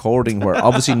on a recording where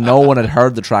obviously no one had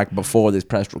heard the track before they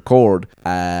pressed record,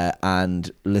 and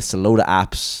lists a load of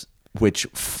apps, which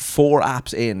 4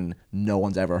 apps in, no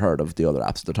one's ever heard of the other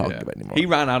apps they're talking about anymore. He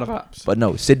ran out of apps. But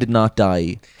no, Sid did not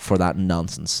die for that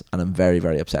nonsense, and I'm very,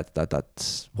 very upset that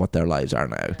that's what their lives are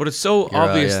now. But it's so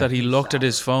obvious that he looked at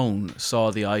his phone,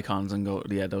 saw the icons, and go,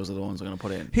 "Yeah, those are the ones I'm going to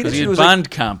put in." Because he had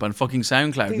Bandcamp and fucking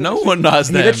SoundCloud. No one has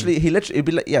them. He literally, it'd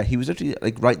be like, he was literally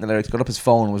like writing the lyrics, got up his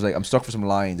phone, and was like, "I'm stuck for some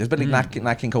lines." There's a bit like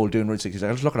Nat King Cole doing Route 6. He's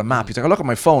like, "I just look at a map." He's like, "I look at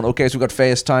my phone. Okay, so we've got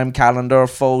FaceTime, calendar,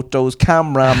 photos,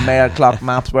 camera, mail, clock,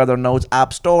 maps, weather notes,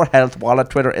 app store, health, wallet,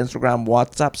 Twitter, Instagram,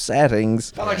 WhatsApp,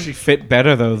 settings." That actually fit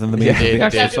better though than the music of the actual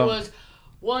Except it song. was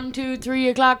 1, 2, 3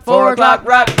 o'clock, 4 o'clock,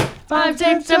 rock, 5,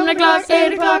 6, 7 o'clock,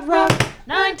 8 o'clock, rock,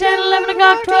 9, 10, 11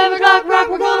 o'clock, 12 o'clock, rock.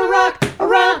 We're gonna rock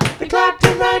around the clock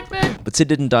tonight. But Sid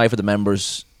didn't die for the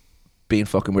members being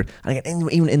fucking weird. And again,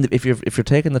 even in if you're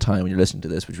taking the time when you're listening to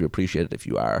this, which we appreciate it if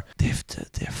you are, the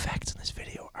effects in this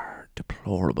video are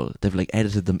deplorable. They've like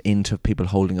edited them into people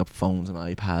holding up phones and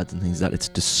iPads and things like that. It's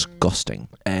disgusting.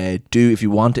 If you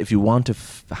want to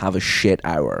have a shit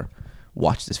hour,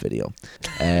 watch this video.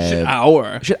 Shit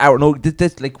hour. No,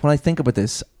 like when I think about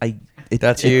this,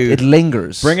 it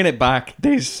lingers. Bringing it back,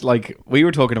 this like we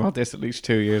were talking about this at least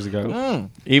 2 years ago,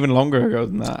 even longer ago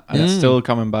than that, and it's still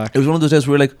coming back. It was one of those days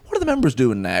where we were like, what are the members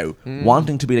doing now?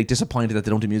 Wanting to be like disappointed that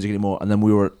they don't do music anymore, and then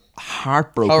we were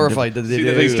heartbroken, horrified that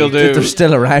they still do. They're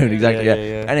still around, exactly.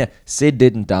 Yeah. Anyway, Sid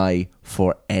didn't die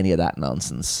for any of that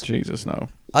nonsense. Jesus, no.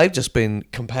 I've just been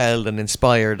compelled and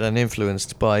inspired and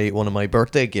influenced by one of my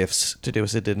birthday gifts to do a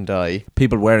Sid Didn't Die.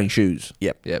 People wearing shoes.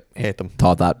 Yep, hate them.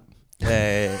 Thought that.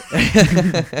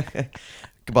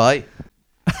 Goodbye.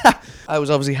 I was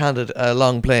obviously handed a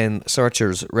long playing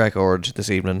Searchers record this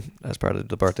evening as part of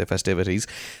the birthday festivities,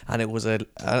 and it was a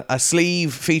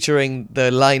sleeve featuring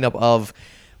the lineup of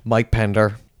Mike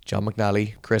Pender, John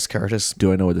McNally, Chris Curtis.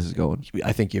 Do I know where this is going?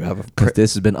 I think you have. Because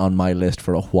this has been on my list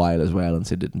for a while as well, and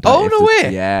Sid didn't die. Oh, no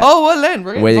way! Yeah. Oh, well then,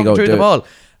 we're Where you going go, through them it. all.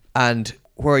 And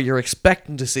where you're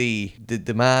expecting to see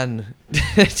the man,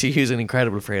 to use an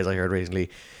incredible phrase I heard recently,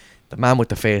 the man with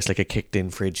the face like a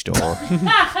kicked-in fridge door.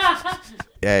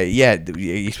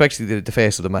 You expect to see the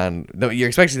face of the man. No, you're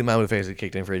expecting the man with the face like a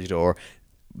kicked-in fridge door,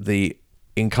 the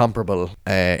incomparable,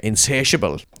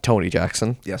 insatiable Tony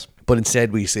Jackson. Yes. But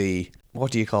instead we see,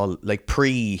 what do you call, like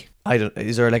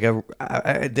is there like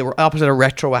they were opposite of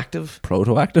retroactive?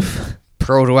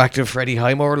 Protoactive Freddie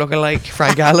Highmore lookalike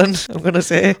Frank Allen, I'm going to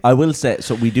say. I will say,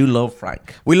 so we do love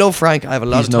Frank. We love Frank. I have a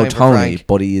lot He's of time no for Tony, Frank.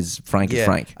 but he is Frank is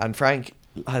Frank. And Frank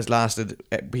has lasted,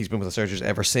 he's been with the Searchers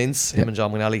ever since. Him and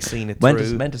John McNally seen it Meant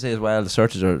through. to say as well, the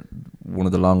Searchers are one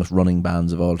of the longest running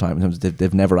bands of all time. In terms of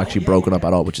they've never actually broken up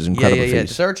at all, which is incredible. The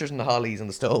Searchers and the Hollies and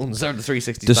the Stones are the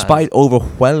 360s Despite bands.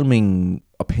 overwhelming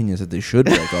opinions that they should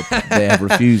break up, they have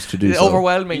refused to do so.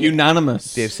 Overwhelming.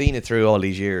 Unanimous. They've seen it through all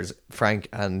these years. Frank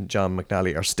and John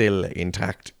McNally are still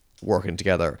intact, working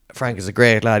together. Frank is a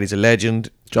great lad. He's a legend.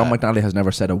 John McNally has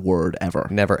never said a word ever.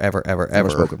 Never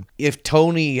spoken. If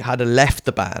Tony had left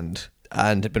the band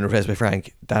and had been replaced by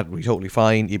Frank, that would be totally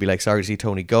fine. You'd be like, sorry to see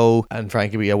Tony go, and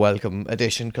Frank would be a welcome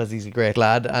addition because he's a great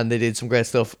lad, and they did some great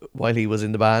stuff while he was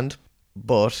in the band.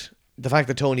 But the fact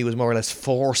that Tony was more or less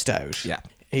forced out,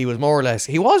 he was more or less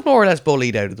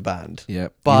bullied out of the band. Yeah,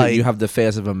 by you have the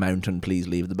face of a mountain. Please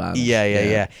leave the band.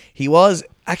 Yeah. He was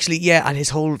actually, and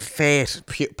his whole fate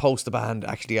post the band.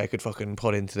 Actually, I could fucking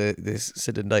put into this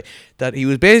Sid Didn't Die, that he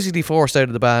was basically forced out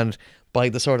of the band by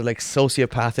the sort of like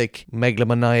sociopathic,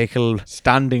 megalomaniacal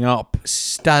standing up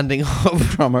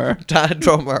drummer.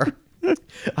 To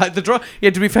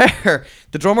be fair,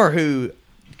 the drummer who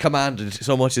commanded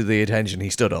so much of the attention, he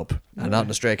stood up, and not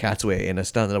in a Stray Cats way, in a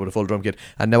standing up with a full drum kit.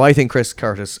 And now I think Chris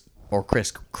Curtis, or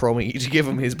Chris Crummy, to give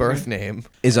him his birth name,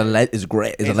 is a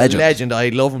legend. I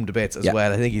love him to bits as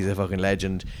well. I think he's a fucking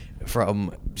legend.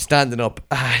 From standing up,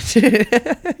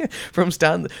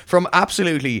 from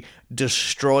absolutely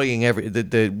destroying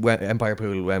the Empire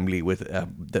Pool Wembley with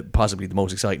possibly the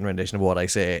most exciting rendition of What I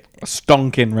Say, a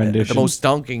stonking rendition, the most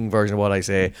stonking version of What I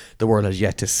Say the world has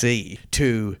yet to see,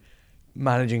 to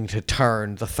managing to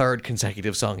turn the third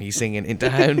consecutive song he's singing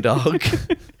into Hound Dog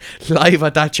live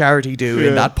at that charity do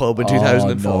in that pub in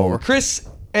 2004. No. Chris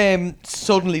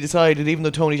suddenly decided, even though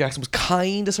Tony Jackson was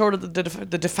kind of sort of the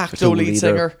de facto lead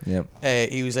singer,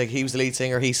 he was the lead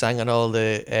singer, he sang on all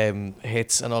the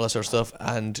hits and all that sort of stuff,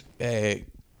 and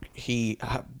he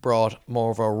brought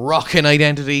more of a rockin'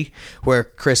 identity, where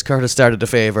Chris Curtis started to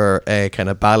favour kind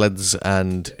of ballads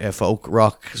and folk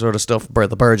rock sort of stuff,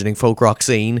 the burgeoning folk rock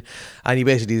scene. And he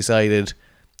basically decided,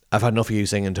 I've had enough of you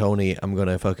singing, Tony. I'm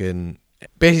gonna fucking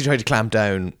basically try to clamp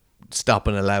down,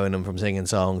 stopping allowing him from singing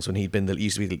songs when he had been the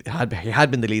lead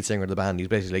singer of the band. He's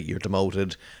basically like, you're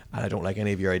demoted, and I don't like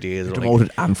any of your ideas. You're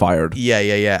demoted and fired.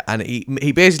 Yeah. And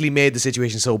he basically made the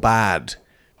situation so bad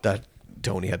that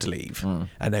Tony had to leave.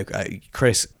 And now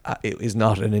Chris is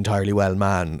not an entirely well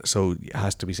man, so it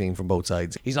has to be seen from both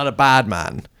sides. He's not a bad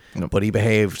man, but he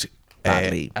behaved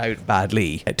badly.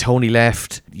 Tony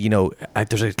left.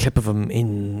 There's a clip of him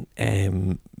in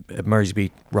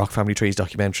Merseybeat Rock Family Trees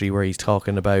documentary where he's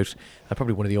talking about,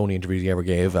 probably one of the only interviews he ever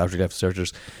gave after he left the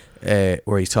Searchers,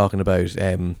 where he's talking about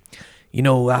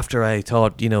after I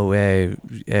thought,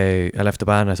 I left the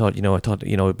band, I thought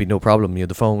it'd be no problem.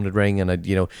 The phone would ring, and it'd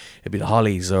be the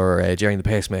Hollies or Jerry and the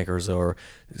Pacemakers or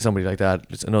somebody like that.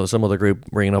 Some other group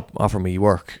ringing up, offering me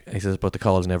work. He says, but the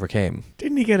calls never came.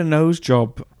 Didn't he get a nose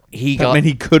job? He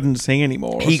couldn't sing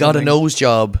anymore. He got a nose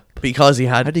job because he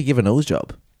had. How did he give a nose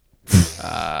job?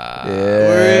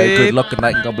 Good luck and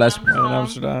night, and God bless. In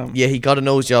Amsterdam. Yeah, he got a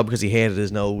nose job because he hated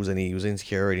his nose and he was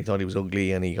insecure and he thought he was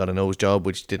ugly, and he got a nose job,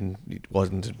 which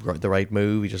wasn't the right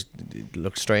move. He just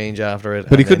looked strange after it.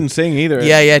 But he couldn't sing either.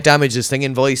 Yeah, damaged his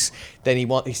singing voice. Then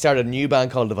he started a new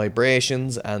band called The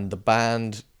Vibrations, and the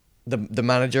band. The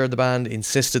manager of the band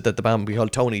insisted that the band would be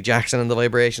called Tony Jackson and the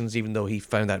Vibrations, even though he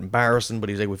found that embarrassing. But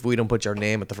he was like, if we don't put your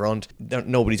name at the front,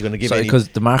 nobody's going to give any. Because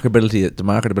the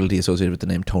marketability associated with the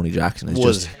name Tony Jackson is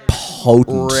just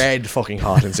potent. Red fucking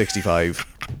hot in 65.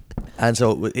 And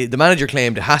so the manager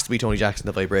claimed it has to be Tony Jackson,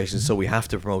 the Vibrations, so we have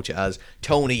to promote you as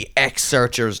Tony X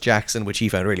Searchers Jackson, which he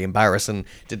found really embarrassing,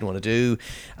 didn't want to do.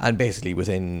 And basically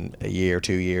within a year,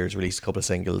 2 years, released a couple of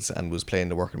singles and was playing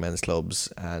the working men's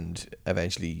clubs, and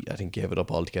eventually I think gave it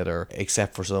up altogether,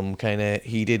 except for some kind of,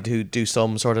 he did do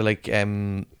some sort of like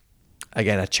again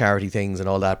at charity things and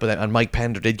all that, and Mike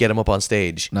Pender did get him up on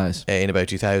stage. Nice. In about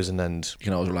 2000, and you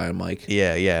can always rely on Mike.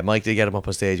 Yeah, Mike did get him up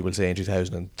on stage, we'll say, in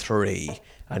 2003.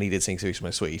 And he did sing "Sweet My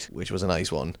Sweet," which was a nice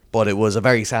one. But it was a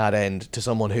very sad end to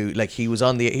someone who, like, he was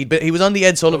on the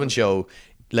Ed Sullivan Show,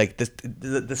 like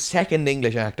the second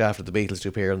English act after the Beatles to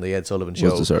appear on the Ed Sullivan Show.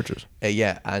 Was the Searchers.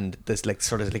 Yeah, and this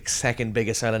second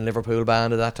biggest selling Liverpool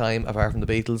band at that time, apart from the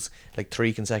Beatles, like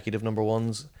 3 consecutive number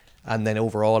ones. And then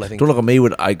overall, I think, don't look at me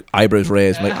with eyebrows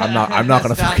raised. Like, I'm not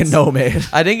gonna fucking know, mate.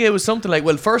 I think it was something like,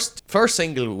 well, first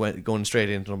single went going straight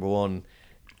into number 1.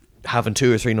 Having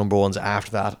 2 or 3 number ones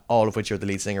after that, all of which you're the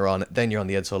lead singer on, then you're on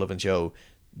the Ed Sullivan Show,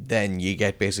 then you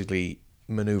get basically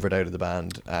manoeuvred out of the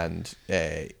band, and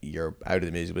you're out of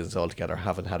the music business altogether,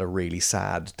 having had a really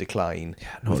sad decline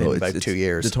within about 2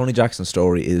 years. The Tony Jackson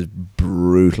story is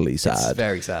brutally sad. It's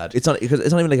very sad. It's not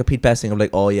even like a Pete Best thing of like,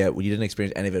 oh yeah, well, you didn't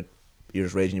experience any of it, you're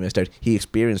just raging, you missed out. He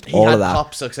experienced all of that.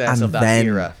 Pop success and of that then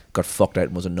era. Got fucked out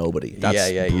and was a nobody.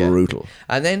 That's brutal.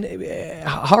 And then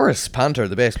Horace Panter,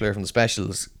 the bass player from the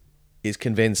Specials, is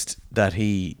convinced that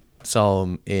he saw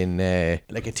him in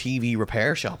like a TV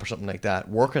repair shop or something like that,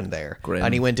 working there. Grim.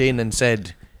 And he went in and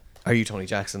said, "Are you Tony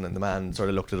Jackson?" And the man sort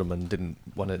of looked at him and didn't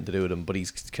want anything to do with him, but he's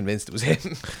convinced it was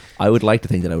him. I would like to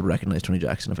think that I would recognise Tony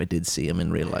Jackson if I did see him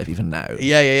in real life, even now.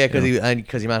 Yeah,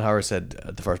 because Matt Horace said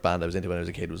the first band I was into when I was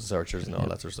a kid was the Searchers and all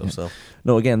that sort of stuff. So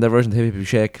no, again, their version of Hippie Hippie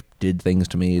Shake did things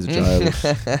to me as a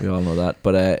child. We all know that.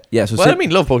 But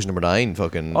Love Potion Number 9,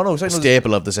 fucking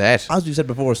staple of the set. As you said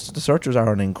before, the Searchers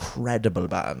are an incredible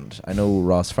band. I know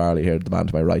Ross Farley here, the man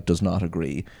to my right, does not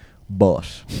agree,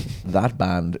 but that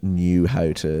band knew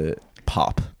how to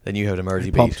pop. They knew how to Mersey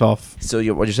beat. Popped off. So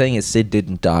what you're saying is Sid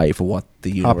didn't die for what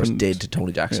the universe did to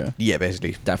Tony Jackson. Yeah,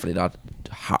 basically. Definitely not.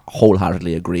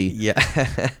 Wholeheartedly agree.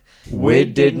 Yeah.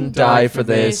 Wid didn't die for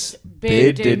this.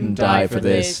 Bid didn't die for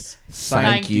this.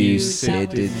 Thank you, Sid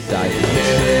didn't die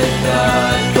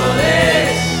for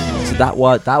this. So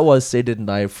that was Say Didn't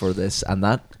I for this, and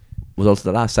that was also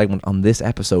the last segment on this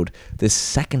episode, this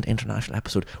second international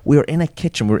episode. We were in a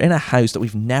kitchen, we were in a house that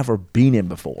we've never been in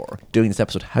before doing this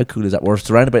episode. How cool is that? We're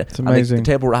surrounded by it's amazing. The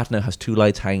table we're at now has 2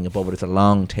 lights hanging above it. It's a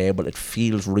long table. It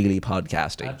feels really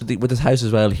podcasting. With this house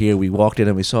as well here, we walked in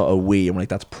and we saw a Wii, and we're like,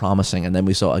 that's promising. And then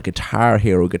we saw a Guitar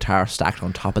Hero guitar stacked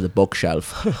on top of the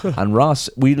bookshelf. And Ross,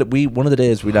 we one of the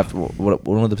days we left,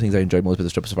 one of the things I enjoyed most about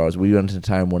this trip so far was we went into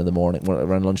town one in the morning,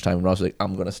 around lunchtime, and Ross was like,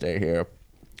 I'm going to stay here.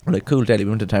 We're like, cool, Daddy.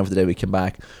 We went to town for the day. We came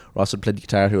back. Ross had played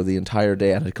Guitar Hero the entire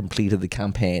day and had completed the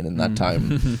campaign in that time,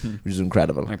 which is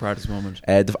incredible. My proudest moment.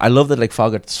 I love that, like,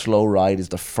 Fogget Slow Ride is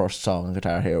the first song on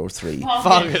Guitar Hero 3.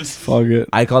 Fogget.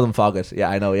 I call them Fogget. Yeah,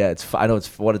 I know. Yeah, I know.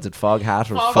 It's what is it? Fog Hat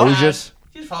or Fogget?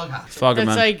 Fogget, man.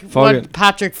 It's like Fogget. what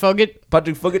Patrick Fogget.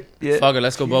 Patrick Fogget. Yeah. Fogget,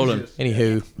 let's go bowling.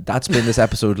 Anywho, that's been this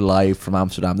episode live from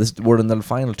Amsterdam. We're in the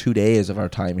final 2 days of our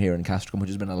time here in Castricum, which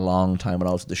has been a long time and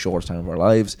also the shortest time of our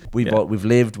lives. We've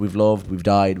lived, we've loved, we've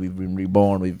died, we've been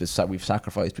reborn, we've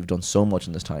sacrificed, we've done so much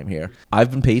in this time here.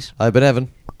 I've been Pete. I've been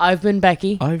Evan. I've been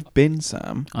Becky. I've been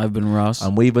Sam. I've been Ross.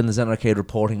 And we've been the Zen Arcade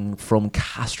reporting from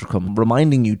Castricum,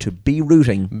 reminding you to be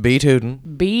rooting, be tootin',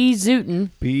 be zootin',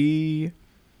 be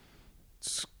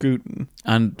scootin',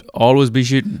 and always be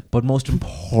shooting. But most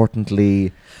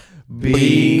importantly,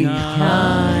 be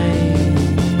kind.